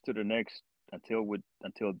here's to the next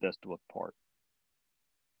until death do us part.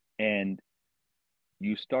 And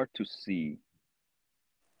you start to see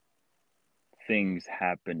things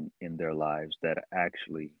happen in their lives that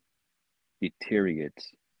actually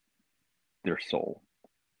deteriorates their soul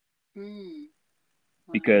Mm.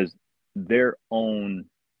 Wow. because their own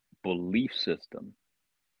belief system,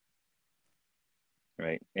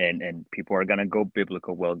 right? And people are gonna go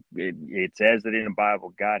biblical. Well, it says that in the Bible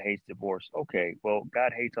God hates divorce. Okay, well,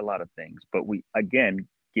 God hates a lot of things, but we again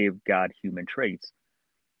give God human traits,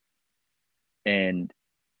 and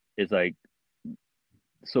it's like,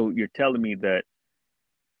 so you're telling me that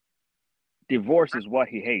divorce is what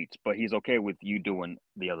he hates, but he's okay with you doing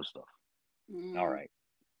the other stuff. All Mm. right.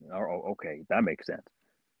 Oh, okay, that makes sense.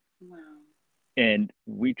 Wow. And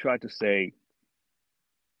we try to say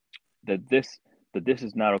that this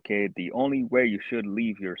is not okay. The only way you should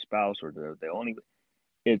leave your spouse, or the only,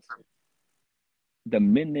 it's The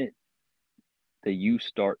minute that you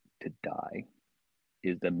start to die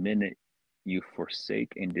is the minute you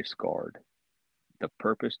forsake and discard the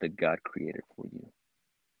purpose that God created for you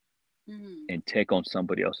Mm. and take on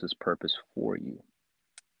somebody else's purpose for you.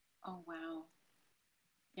 Oh, wow.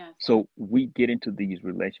 Yes. So we get into these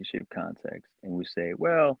relationship contexts and we say,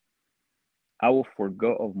 well, I will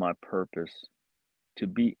forego of my purpose to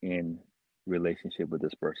be in relationship with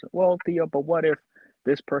this person. Well, Theo, but what if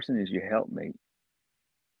this person is your helpmate?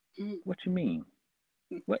 Mm. What you mean?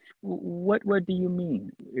 What do you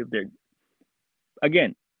mean? If they're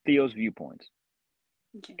again, Theo's viewpoints.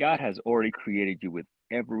 Okay. God has already created you with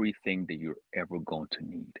everything that you're ever going to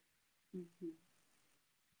need. Mm-hmm.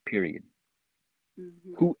 Period.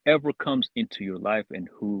 Mm-hmm. Whoever comes into your life and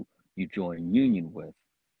who you join union with,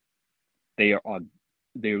 they are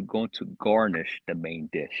they're going to garnish the main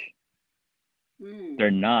dish. Mm.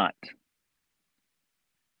 They're not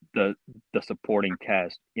the the supporting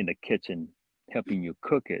cast in the kitchen helping you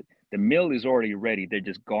cook it. The meal is already ready. They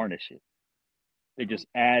just garnish it. They Oh, just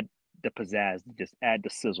add the pizzazz. They just add the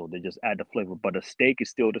sizzle. They just add the flavor. But the steak is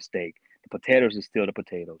still the steak. The potatoes is still the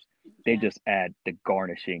potatoes. They yeah. just add the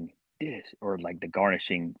garnishing dish or like the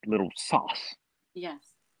garnishing little sauce. Yes.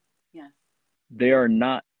 Yes. They are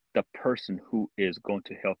not the person who is going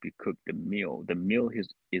to help you cook the meal. The meal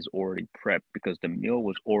is already prepped because the meal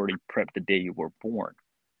was already prepped the day you were born.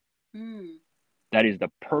 Mm. That is the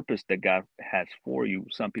purpose that God has for you.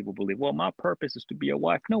 Some people believe, well, my purpose is to be a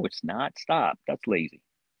wife. No, it's not. Stop. That's lazy.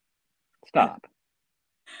 Stop.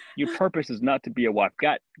 Your purpose is not to be a wife.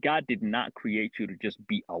 God did not create you to just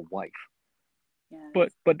be a wife.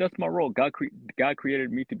 But Yes. that's my role. God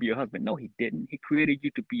created me to be a husband. No, he didn't. He created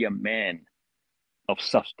you to be a man of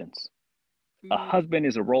substance. A Mm. husband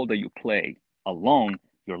is a role that you play along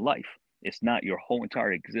your life. It's not your whole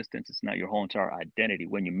entire existence. It's not your whole entire identity.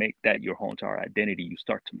 When you make that your whole entire identity, you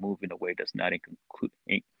start to move in a way that's not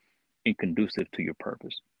inconducive to your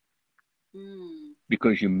purpose Mm.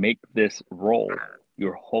 because you make this role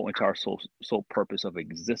your whole entire sole purpose of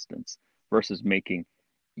existence versus making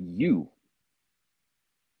you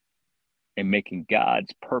and making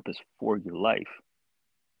God's purpose for your life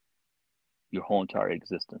your whole entire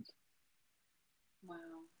existence. Wow.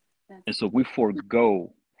 And That's so we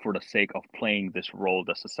forego for the sake of playing this role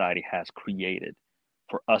that society has created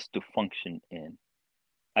for us to function in.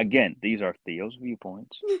 Again, these are Theo's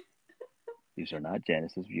viewpoints. These are not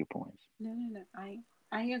Janice's viewpoints. no, no, no.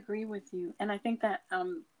 I agree with you, and I think that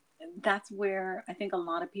that's where I think a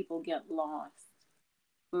lot of people get lost,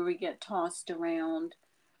 where we get tossed around,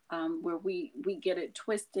 where we get it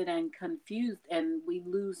twisted and confused, and we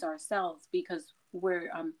lose ourselves because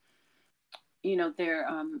we're there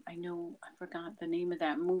I know I forgot the name of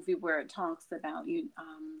that movie where it talks about you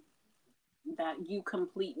that you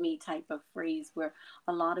complete me type of phrase where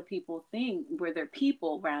a lot of people think where they're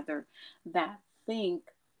people rather that think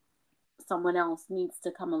someone else needs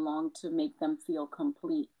to come along to make them feel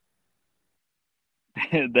complete.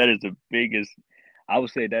 That is the biggest, I would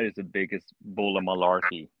say that is the biggest bull of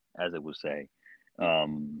malarkey, as it would say. Yeah.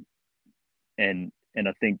 Um, and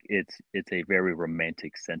I think it's a very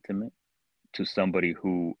romantic sentiment to somebody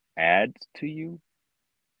who adds to you,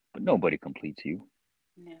 but nobody completes you.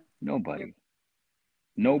 No. You're, Nobody. yeah.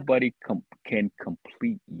 Nobody can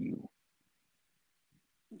complete you.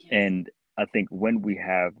 Yes. And I think when we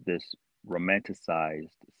have this romanticized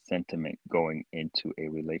sentiment going into a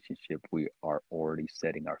relationship, we are already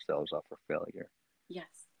setting ourselves up for failure. Yes.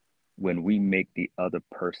 When we make the other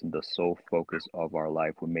person the sole focus of our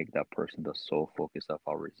life, we make that person the sole focus of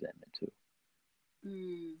our resentment too.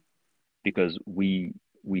 Mm. Because we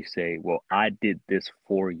say, well, I did this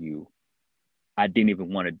for you. I didn't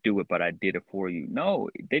even want to do it, but I did it for you. No,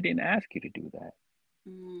 they didn't ask you to do that.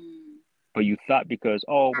 Mm. But you thought because,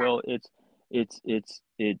 oh well,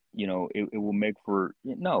 it will make for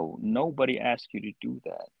no, nobody asked you to do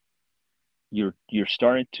that. You're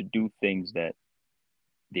starting to do things that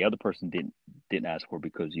the other person didn't ask for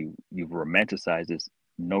because you've romanticized this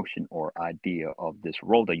notion or idea of this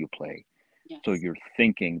role that you play. So Yes. you're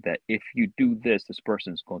thinking that if you do this, this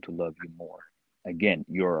person is going to love you more. Again,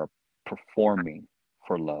 you're performing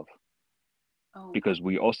for love Oh, wow. because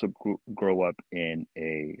we also grow up in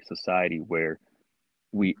a society where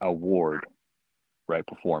we award right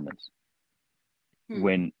performance Hmm.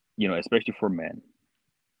 when especially for men.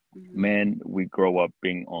 Mm-hmm. Men, we grow up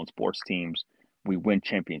being on sports teams, we win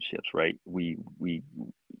championships, right? We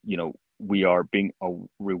are being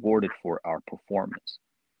rewarded for our performance.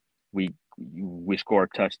 We score a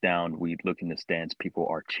touchdown, we look in the stands, people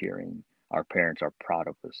are cheering, our parents are proud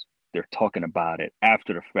of us, they're talking about it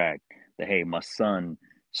after the fact that hey, my son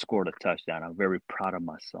scored a touchdown. I'm very proud of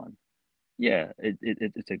my son. Yeah,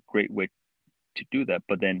 it's a great way to do that.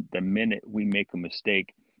 But then the minute we make a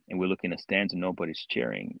mistake and we look in the stands and nobody's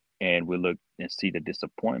cheering, and we look and see the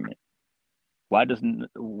disappointment, why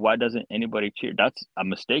doesn't anybody cheer? That's a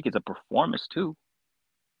mistake. It's a performance too.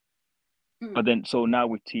 Hmm. But then, so now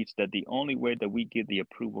we teach that the only way that we get the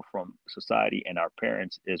approval from society and our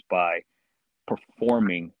parents is by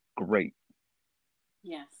performing great.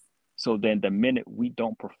 Yes. So then, the minute we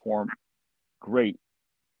don't perform great,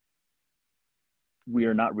 we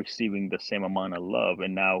are not receiving the same amount of love,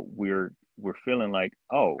 and now we're feeling like,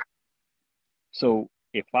 oh, so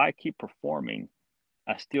if I keep performing,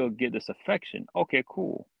 I still get this affection. Okay,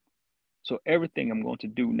 cool. So everything I'm going to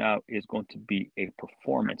do now is going to be a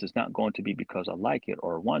performance. It's not going to be because I like it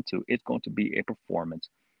or want to. It's going to be a performance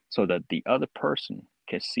so that the other person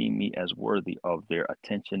can see me as worthy of their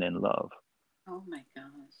attention and love. Oh my gosh.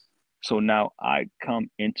 So now I come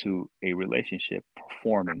into a relationship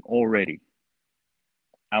performing already.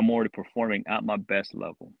 I'm already performing at my best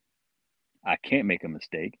level. I can't make a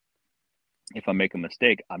mistake. If I make a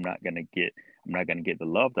mistake, I'm not going to get the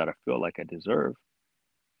love that I feel like I deserve.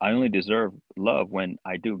 I only deserve love when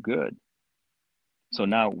I do good. So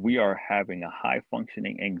now we are having a high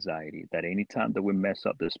functioning anxiety that anytime that we mess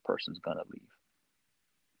up, this person's gonna leave.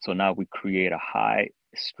 So now we create a high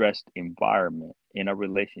stressed environment in a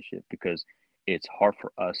relationship because it's hard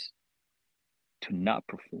for us to not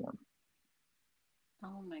perform.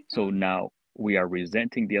 Oh my So God. now we are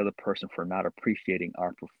resenting the other person for not appreciating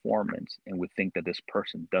our performance, and we think that this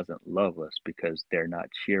person doesn't love us because they're not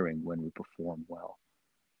cheering when we perform well.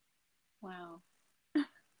 Wow.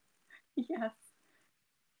 Yes.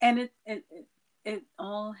 And it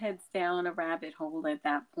all heads down a rabbit hole at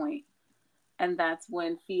that point. And that's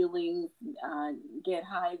when feelings get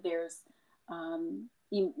high. There's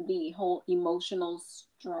the whole emotional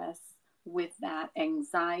stress with that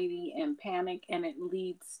anxiety and panic, and it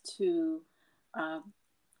leads to uh,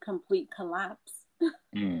 complete collapse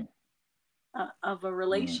Mm, of a mm,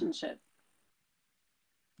 relationship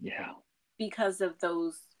yeah. because of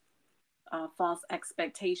those false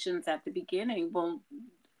expectations at the beginning. Well,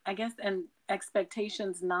 I guess, and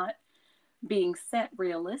expectations not being set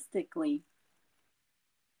realistically.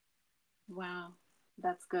 Wow,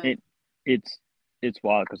 that's good. It it's it's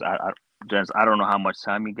wild because Jens, I don't know how much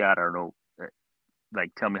time you got. I don't know.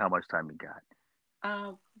 Like, tell me how much time you got.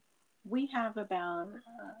 Uh, we have about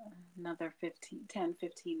another 15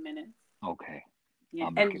 minutes. Okay, Yeah,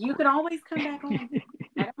 I'll make and it you could quick. always come back on.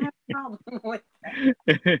 I don't have a problem with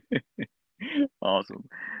that. Awesome.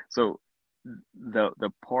 So the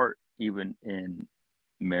part even in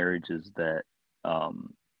marriages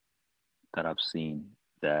um that I've seen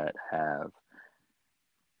that have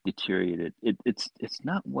deteriorated, it's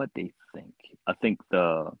not what they think. I think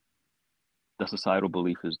the societal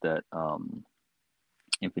belief is that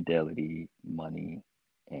infidelity, money,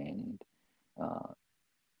 and uh,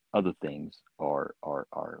 other things are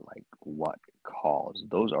like what cause.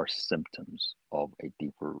 Those are symptoms of a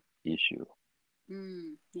deeper issue.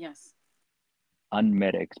 Yes.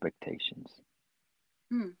 Unmet expectations.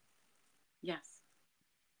 Hmm. Yes. Yes.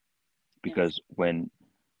 Because when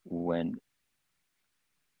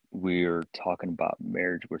we're talking about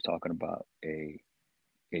marriage, we're talking about a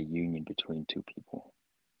union between two people.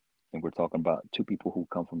 And we're talking about two people who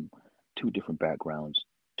come from two different backgrounds,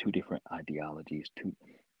 two different ideologies,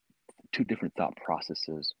 two different thought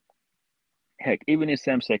processes. Heck, even in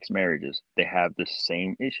same-sex marriages, they have the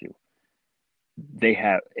same issue. They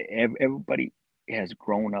have everybody has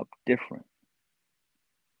grown up different,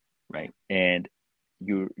 Yeah. right? And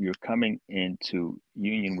you're coming into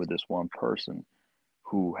union with this one person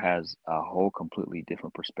who has a whole completely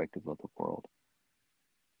different perspective of the world.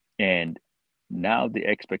 And now the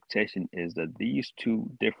expectation is that these two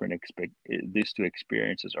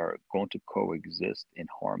experiences are going to coexist in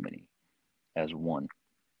harmony as one.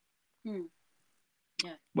 Hmm.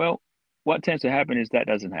 Yes. Well, what tends to happen is that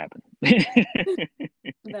doesn't happen.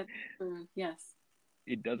 That's true. Yes.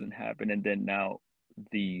 It doesn't happen, and then now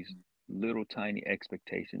these little tiny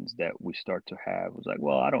expectations that we start to have was like,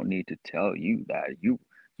 well, I don't need to tell you that. You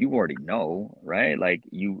already know, right? Like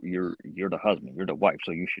you're the husband, you're the wife,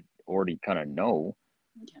 so you should already kind of know.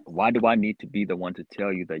 Yes. Why do I need to be the one to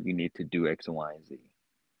tell you that you need to do X, Y, and Z?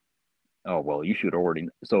 Oh, well, you should already.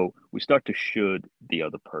 So we start to should the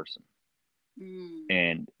other person. Mm.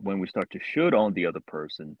 And when we start to should on the other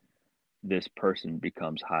person, this person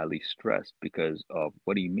becomes highly stressed because of,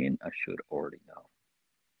 what do you mean I should already know?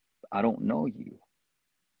 I don't know you.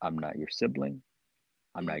 I'm not your sibling.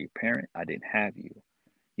 I'm Mm. not your parent. I didn't have you.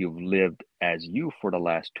 You've lived as you for the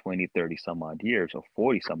last 20, 30 some odd years or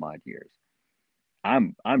 40 some odd years.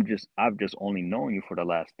 I've just only known you for the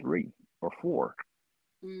last 3 or 4.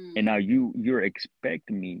 And now Mm. you're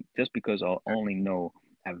expecting me just because I only know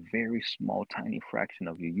a very small tiny fraction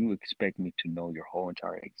of you, you expect me to know your whole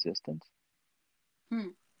entire existence? Hmm.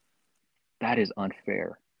 That is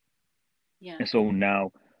unfair. And Yes. so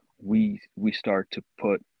now we start to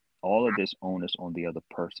put all of this onus on the other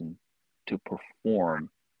person to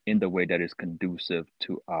perform in the way that is conducive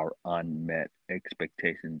to our unmet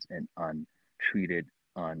expectations and untreated,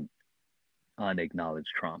 un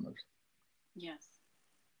unacknowledged traumas. Yes.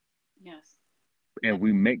 Yes. And Let.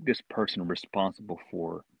 we make this person responsible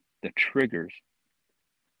for the triggers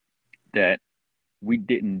that we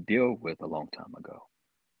didn't deal with a long time ago.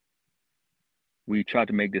 We try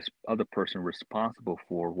to make this other person responsible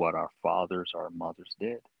for what our fathers, our mothers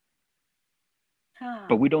did. But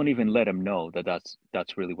Ha. we don't even let them know that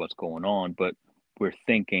that's really what's going on. But we're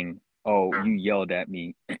thinking, oh, you yelled at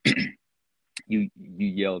me, you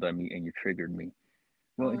yelled at me, and you triggered me.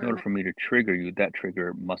 Well, in Or order for me to trigger you, that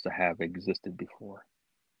trigger must have existed before,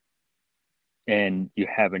 and you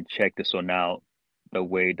haven't checked it. So now, the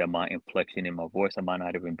way that my inflection in my voice, I might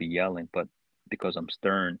not even be yelling, but because I'm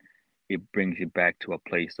stern, it brings you back to a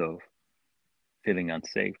place of feeling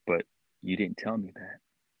unsafe. But you didn't tell me that.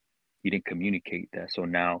 You didn't communicate that. So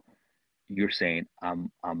now you're saying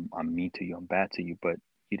I'm mean to you, I'm bad to you, but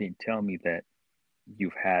you didn't tell me that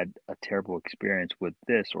you've had a terrible experience with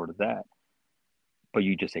this or that, but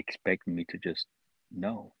you just expect me to just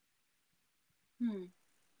know. hmm,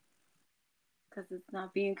 because it's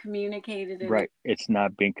not being communicated and it. Right. It's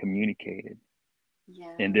not being communicated.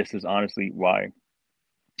 And Yeah. this is honestly why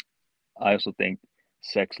I also think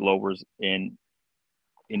sex lowers in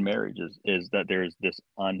marriages is that there's this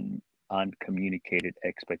uncommunicated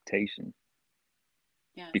expectation,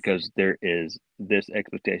 Yes. because there is this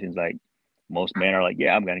expectations like most men are like,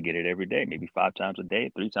 yeah, I'm gonna get it every day, maybe 5 times a day,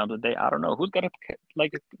 3 times a day. I don't know who's got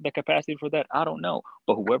like the capacity for that. I don't know,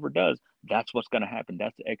 but whoever does, that's what's gonna happen.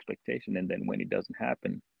 That's the expectation. And then when it doesn't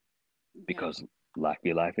happen, Yes. because life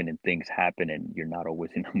be life and then things happen and you're not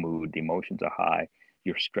always in the mood, the emotions are high,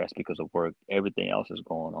 you're stressed because of work, everything else is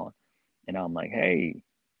going on, and I'm like, hey,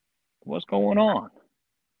 what's going on?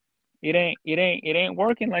 It ain't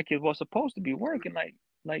working like it was supposed to be working.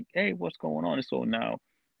 Like, hey, what's going on? And so now,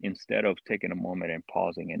 instead of taking a moment and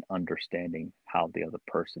pausing and understanding how the other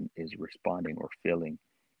person is responding or feeling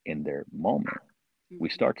in their moment, we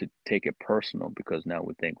Mm-hmm. start to take it personal, because now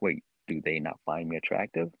we think, wait, do they not find me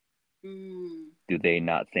attractive? Mm. Do they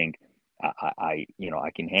not think I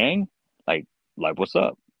can hang? Like, what's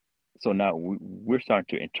up? So now we're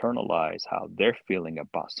starting to internalize how they're feeling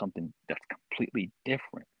about something that's completely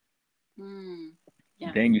different. Mm.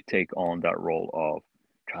 Yes. Then you take on that role of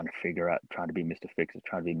trying to figure out, trying to be Mr. Fix It,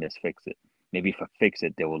 trying to be Miss Fix It. Maybe if I fix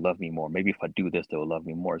it, they will love me more. Maybe if I do this, they will love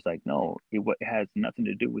me more. It's like, no, it has nothing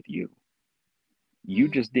to do with you. You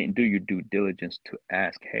Mm. just didn't do your due diligence to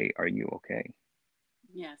ask, hey, are you okay?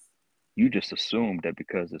 Yes. You just assumed that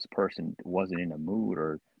because this person wasn't in a mood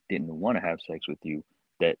or didn't want to have sex with you,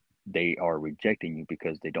 that they are rejecting you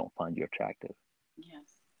because they don't find you attractive. Yes.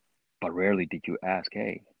 But rarely did you ask,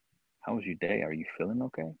 hey, how was your day? Are you feeling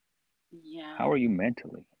okay? Yeah. How are you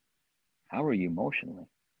mentally? How are you emotionally?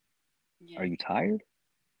 Are Yes. you tired?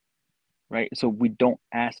 Right? So we don't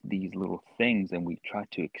ask these little things, and we try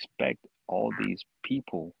to expect all these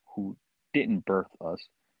people who didn't birth us,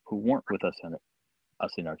 who weren't with us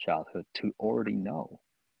in our childhood, to already know.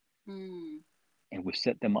 Mm. And we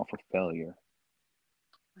set them up for failure.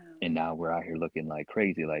 Wow. And now we're out here looking like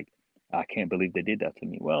crazy, like, I can't believe they did that to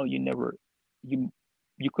me. Well, you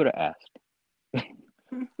you could have asked.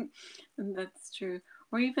 That's true.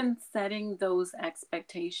 Or even setting those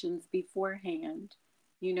expectations beforehand,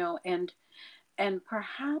 and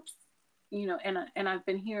perhaps, and I've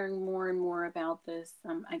been hearing more and more about this,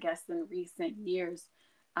 I guess in recent years,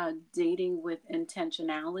 dating with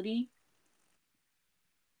intentionality,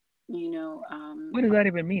 you know, What does that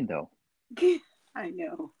even mean, though? I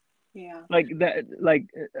know. Yeah. Like that,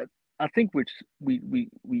 I think which we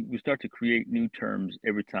start to create new terms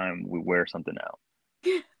every time we wear something out.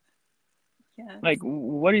 Like, Yes.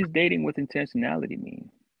 what does dating with intentionality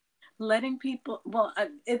mean? Letting people, well,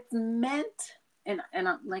 it's meant,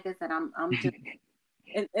 like I said, I'm just,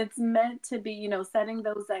 it's meant to be, setting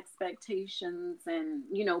those expectations, and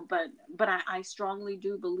but I strongly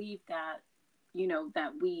do believe that,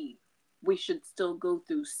 that we should still go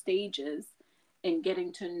through stages in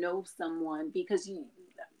getting to know someone, because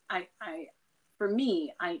I for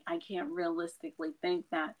me, I can't realistically think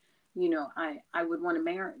that, I would want to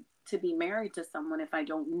marry. to be married to someone if I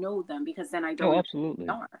don't know them, because then I Oh, don't know who absolutely.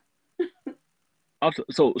 they are. Also,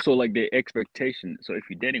 so like the expectation. So if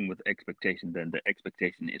you're dating with expectation, then the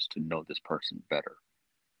expectation is to know this person better.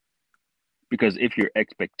 Because if your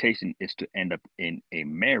expectation is to end up in a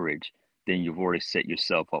marriage, then you've already set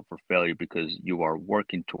yourself up for failure because you are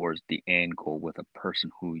working towards the end goal with a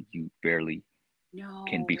person who you barely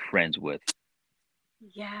can be No. friends with.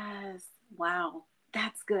 Yes. Wow.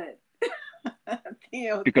 That's good.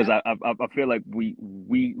 Theo, Because that's I feel like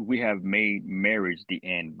we have made marriage the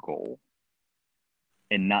end goal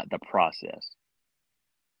and not the process.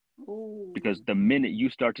 Because ooh. the minute you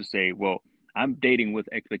start to say, well, I'm dating with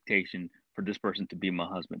expectation for this person to be my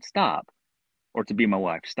husband, stop, or to be my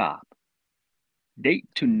wife, stop. Date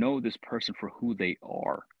to know this person for who they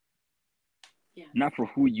are, Yes. not for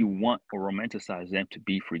who you want or romanticize them to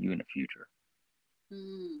be for you in the future.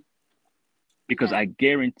 Mm. Because That I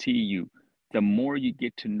guarantee you, the more you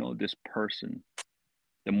get to know this person,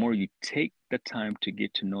 the more you take the time to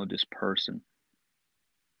get to know this person,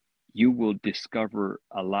 you will discover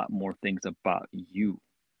a lot more things about you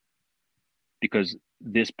because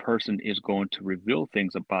this person is going to reveal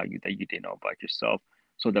things about you that you didn't know about yourself.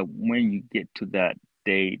 So that when you get to that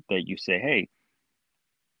day that you say, hey,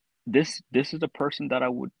 this is a person that I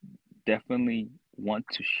would definitely want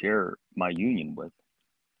to share my union with,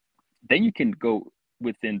 then you can go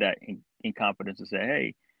within that in confidence and say,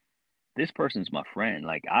 hey, this person's my friend.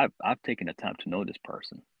 Like I've taken the time to know this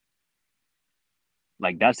person.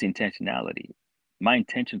 Like that's the intentionality. My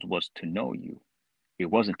intentions was to know you. It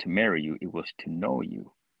wasn't to marry you, it was to know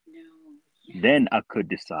you. no. Yes. Then I could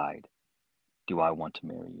decide, do I want to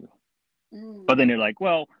marry you? But then Mm. they're like,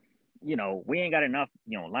 well, we ain't got enough,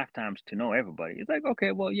 lifetimes to know everybody. It's like,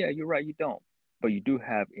 okay, well, yeah, you're right, you don't. But you do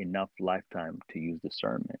have enough lifetime to use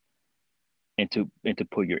discernment and to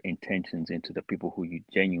put your intentions into the people who you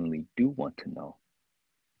genuinely do want to know.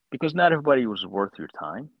 Because not everybody was worth your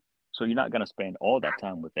time. So you're not gonna spend all that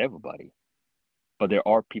time with everybody. But there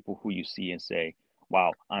are people who you see and say,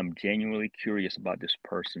 wow, I'm genuinely curious about this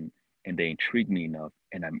person and they intrigue me enough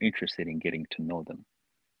and I'm interested in getting to know them.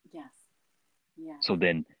 Yes. Yes. So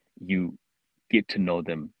then you get to know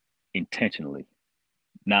them intentionally,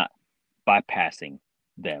 not bypassing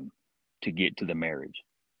them to get to the marriage.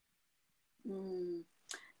 Mm.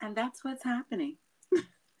 And that's what's happening.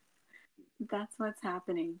 That's what's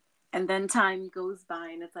happening. And then time goes by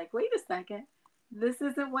and it's like, wait a second. This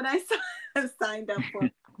isn't what I signed up for.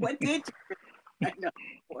 What did you sign up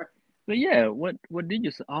for? But yeah, what did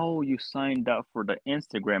you? Oh, you signed up for the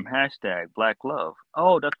Instagram hashtag Black Love.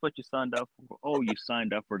 Oh, that's what you signed up for. Oh, you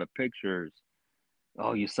signed up for the pictures.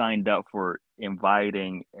 Oh, you signed up for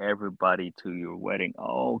inviting everybody to your wedding.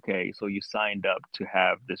 Oh, okay, so you signed up to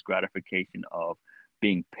have this gratification of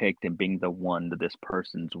being picked and being the one that this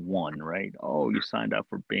person's one, right? Oh, you signed up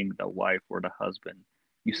for being the wife or the husband.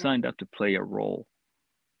 You Yeah. signed up to play a role.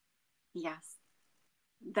 Yes.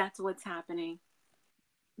 That's what's happening.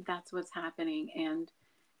 That's what's happening. And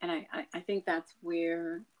I think that's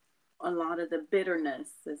where a lot of the bitterness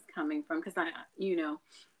is coming from. Because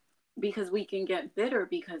because we can get bitter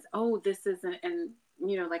because, oh, this isn't, and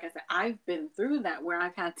like I said, I've been through that where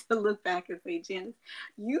I've had to look back and say, Janice,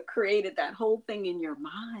 you created that whole thing in your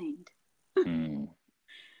mind. Mm,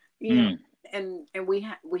 you know mm. and we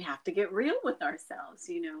have to get real with ourselves.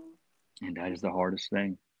 And that is the hardest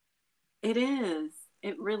thing. It is,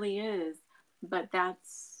 it really is, but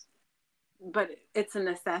it's a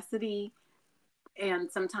necessity.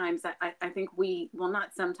 And sometimes I think well,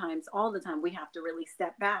 not sometimes, all the time, we have to really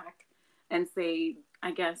step back and say,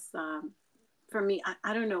 I guess, for me,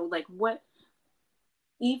 I don't know, like, what,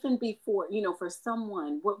 even before, for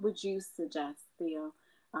someone, what would you suggest, Theo,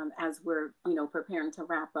 as we're, preparing to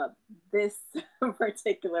wrap up this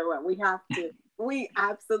particular one? We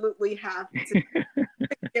absolutely have to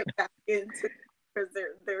get back into, because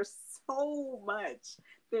there's so much,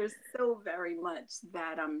 there's so very much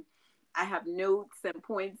that I have notes and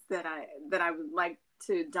points that I would like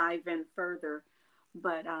to dive in further.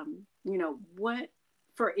 But what,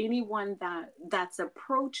 for anyone that's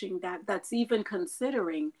approaching that's even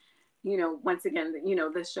considering, once again,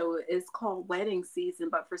 this show is called Wedding Season,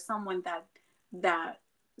 but for someone that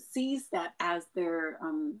sees that as their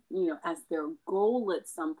as their goal at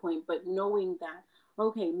some point, but knowing that,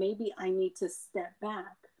 okay, maybe I need to step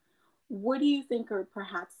back. What do you think are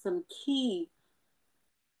perhaps some key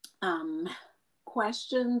um,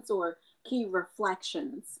 questions or key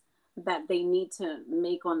reflections that they need to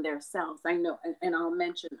make on themselves? I know, and I'll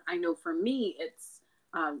mention, I know for me, it's,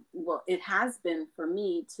 well, it has been for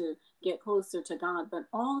me to get closer to God, but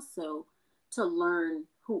also to learn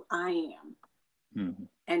who I am Mm,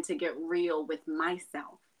 and to get real with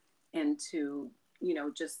myself, and to,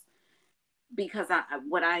 just because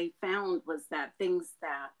what I found was that things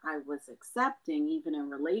that I was accepting, even in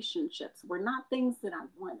relationships, were not things that I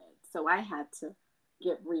wanted. So I had to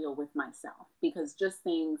get real with myself, because just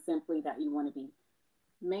saying simply that you want to be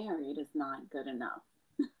married is not good enough,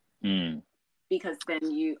 Mm, because then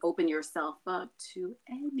you open yourself up to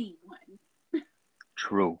anyone.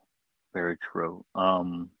 true. Very true.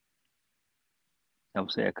 I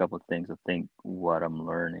would say a couple of things. I think what I'm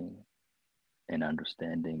learning and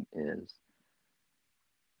understanding is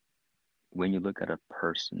when you look at a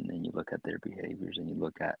person and you look at their behaviors and you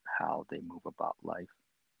look at how they move about life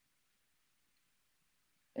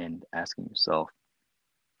and asking yourself,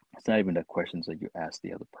 it's not even the questions that you ask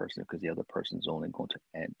the other person because the other person is only going to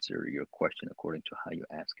answer your question according to how you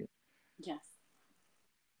ask it. Yes.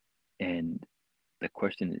 And the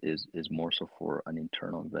question is more so for an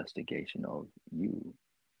internal investigation of you.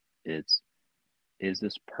 It's is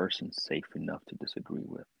this person safe enough to disagree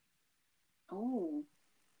with? Oh,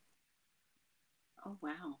 oh,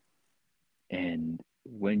 wow. And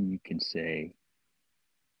when you can say,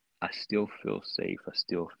 I still feel safe, I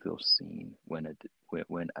still feel seen when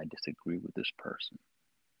I disagree with this person,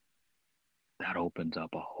 that opens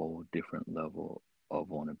up a whole different level of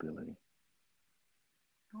vulnerability.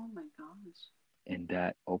 Oh my gosh. And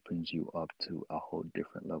that opens you up to a whole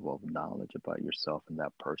different level of knowledge about yourself and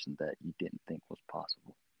that person that you didn't think was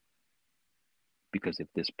possible. Because if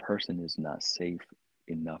this person is not safe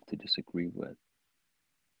enough to disagree with,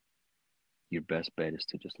 your best bet is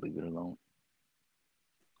to just leave it alone.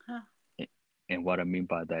 Huh. And what I mean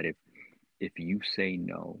by that, if you say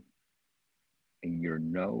no and your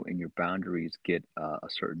no and your boundaries get a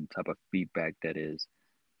certain type of feedback that is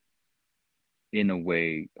in a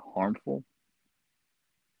way harmful,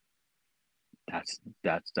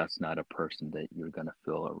 that's not a person that you're gonna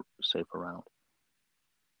feel safe around.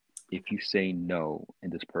 If you say no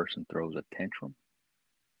and this person throws a tantrum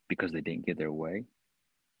because they didn't get their way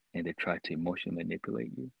and they try to emotionally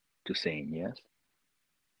manipulate you to saying yes,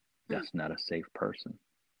 Mm, that's not a safe person.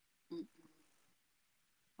 mm, mm.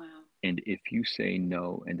 Wow. And if you say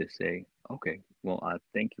no and they say, okay, well, I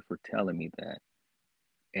thank you for telling me that,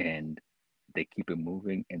 and they keep it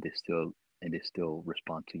moving and they still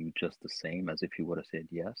respond to you just the same as if you would have said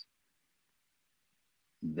yes,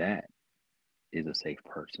 that is a safe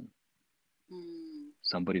person. Mm,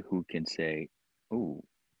 Somebody who can say, oh,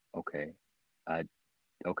 okay, I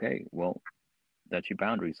okay, well, that's your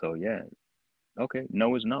boundary. So yeah, okay,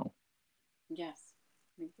 no is no. yes.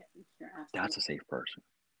 You're That's absolutely. a safe person.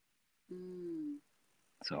 Mm,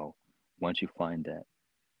 So once you find that,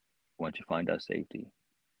 once you find that safety,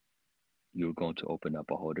 you're going to open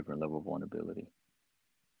up a whole different level of vulnerability.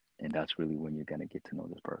 And that's really when you're going to get to know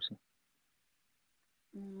this person.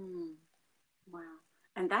 mm. Wow.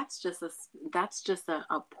 And that's just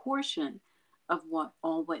a portion of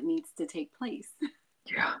what needs to take place.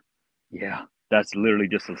 Yeah. Yeah. That's literally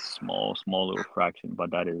just a small little fraction,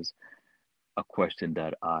 but that is a question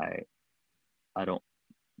that I don't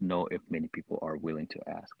know if many people are willing to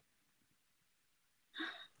ask.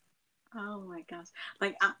 Oh my gosh.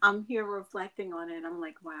 Like I'm here reflecting on it. I'm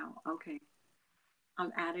like, wow, okay.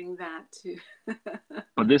 I'm adding that to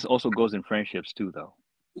But this also goes in friendships too, though.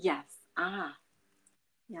 yes. Ah,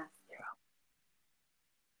 yes. Yeah.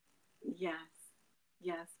 Yes.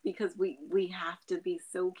 Yes, because we have to be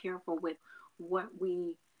so careful with what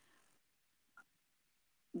we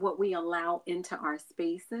what we allow into our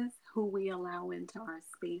spaces, who we allow into our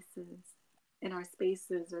spaces. And our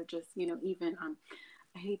spaces are just, even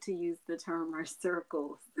I hate to use the term our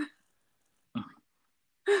circles,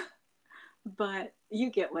 but you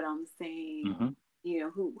get what I'm saying. Mm-hmm.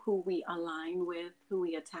 Who we align with, who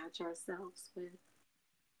we attach ourselves with,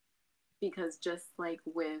 because just like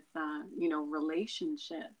with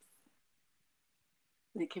relationships,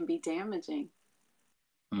 it can be damaging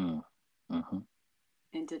Mm. Mm-hmm.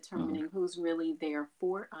 in Mm-hmm. determining who's really there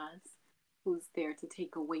for us, who's there to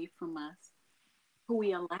take away from us, who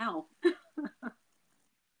we allow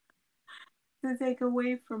to take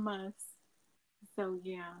away from us. So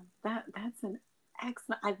yeah, that's an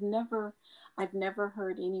excellent. I've never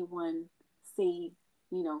heard anyone say,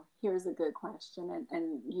 here's a good question,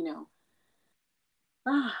 and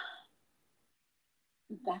ah,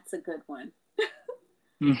 that's a good one.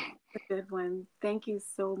 Mm. A good one. Thank you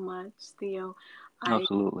so much, Theo. I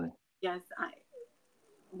Absolutely. Yes, I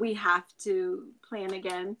we have to plan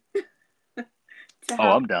again to Oh,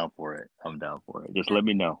 have I'm down for it. I'm down for it. Just let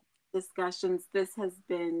me know. discussions. This has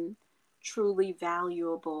been truly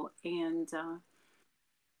valuable, and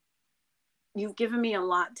you've given me a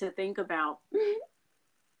lot to think about.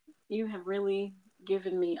 You have really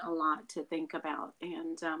given me a lot to think about,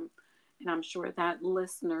 and I'm sure that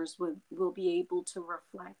listeners will be able to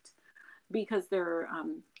reflect because they're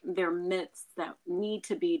myths that need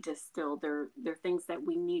to be distilled. They're things that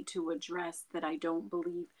we need to address that I don't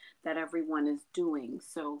believe that everyone is doing.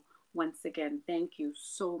 So once again, thank you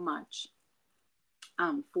so much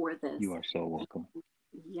for this. You are so welcome.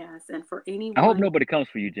 Yes, and for I hope anyone, nobody comes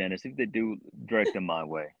for you, Janice. If they do, direct them my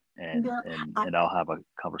way, and no, and I, and I'll have a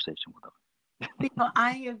conversation with them.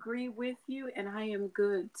 I agree with you, and I am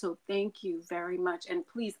good. So thank you very much. And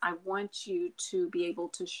please, I want you to be able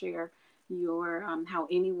to share your how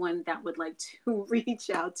anyone that would like to reach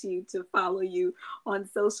out to you to follow you on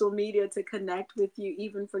social media to connect with you,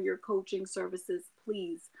 even for your coaching services.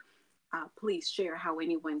 Please share how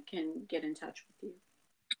anyone can get in touch with you.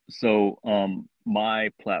 So, my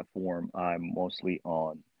platform, I'm mostly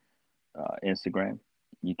on Instagram.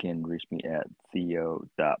 You can reach me at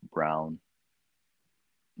theo.brown.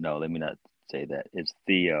 No, let me not say that. It's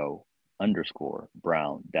Theo underscore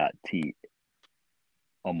brown dot T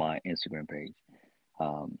on my Instagram page.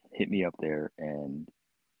 Hit me up there, and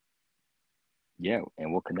yeah,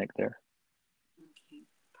 and we'll connect there. Okay,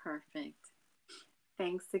 perfect.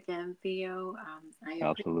 Thanks again, Theo. I appreciate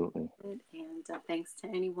Absolutely. it, and thanks to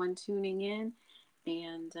anyone tuning in.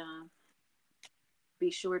 And be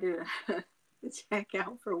sure to check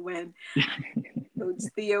out for when Coach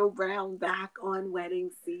Theo Brown back on wedding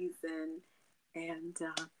season. And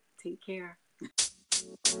take care.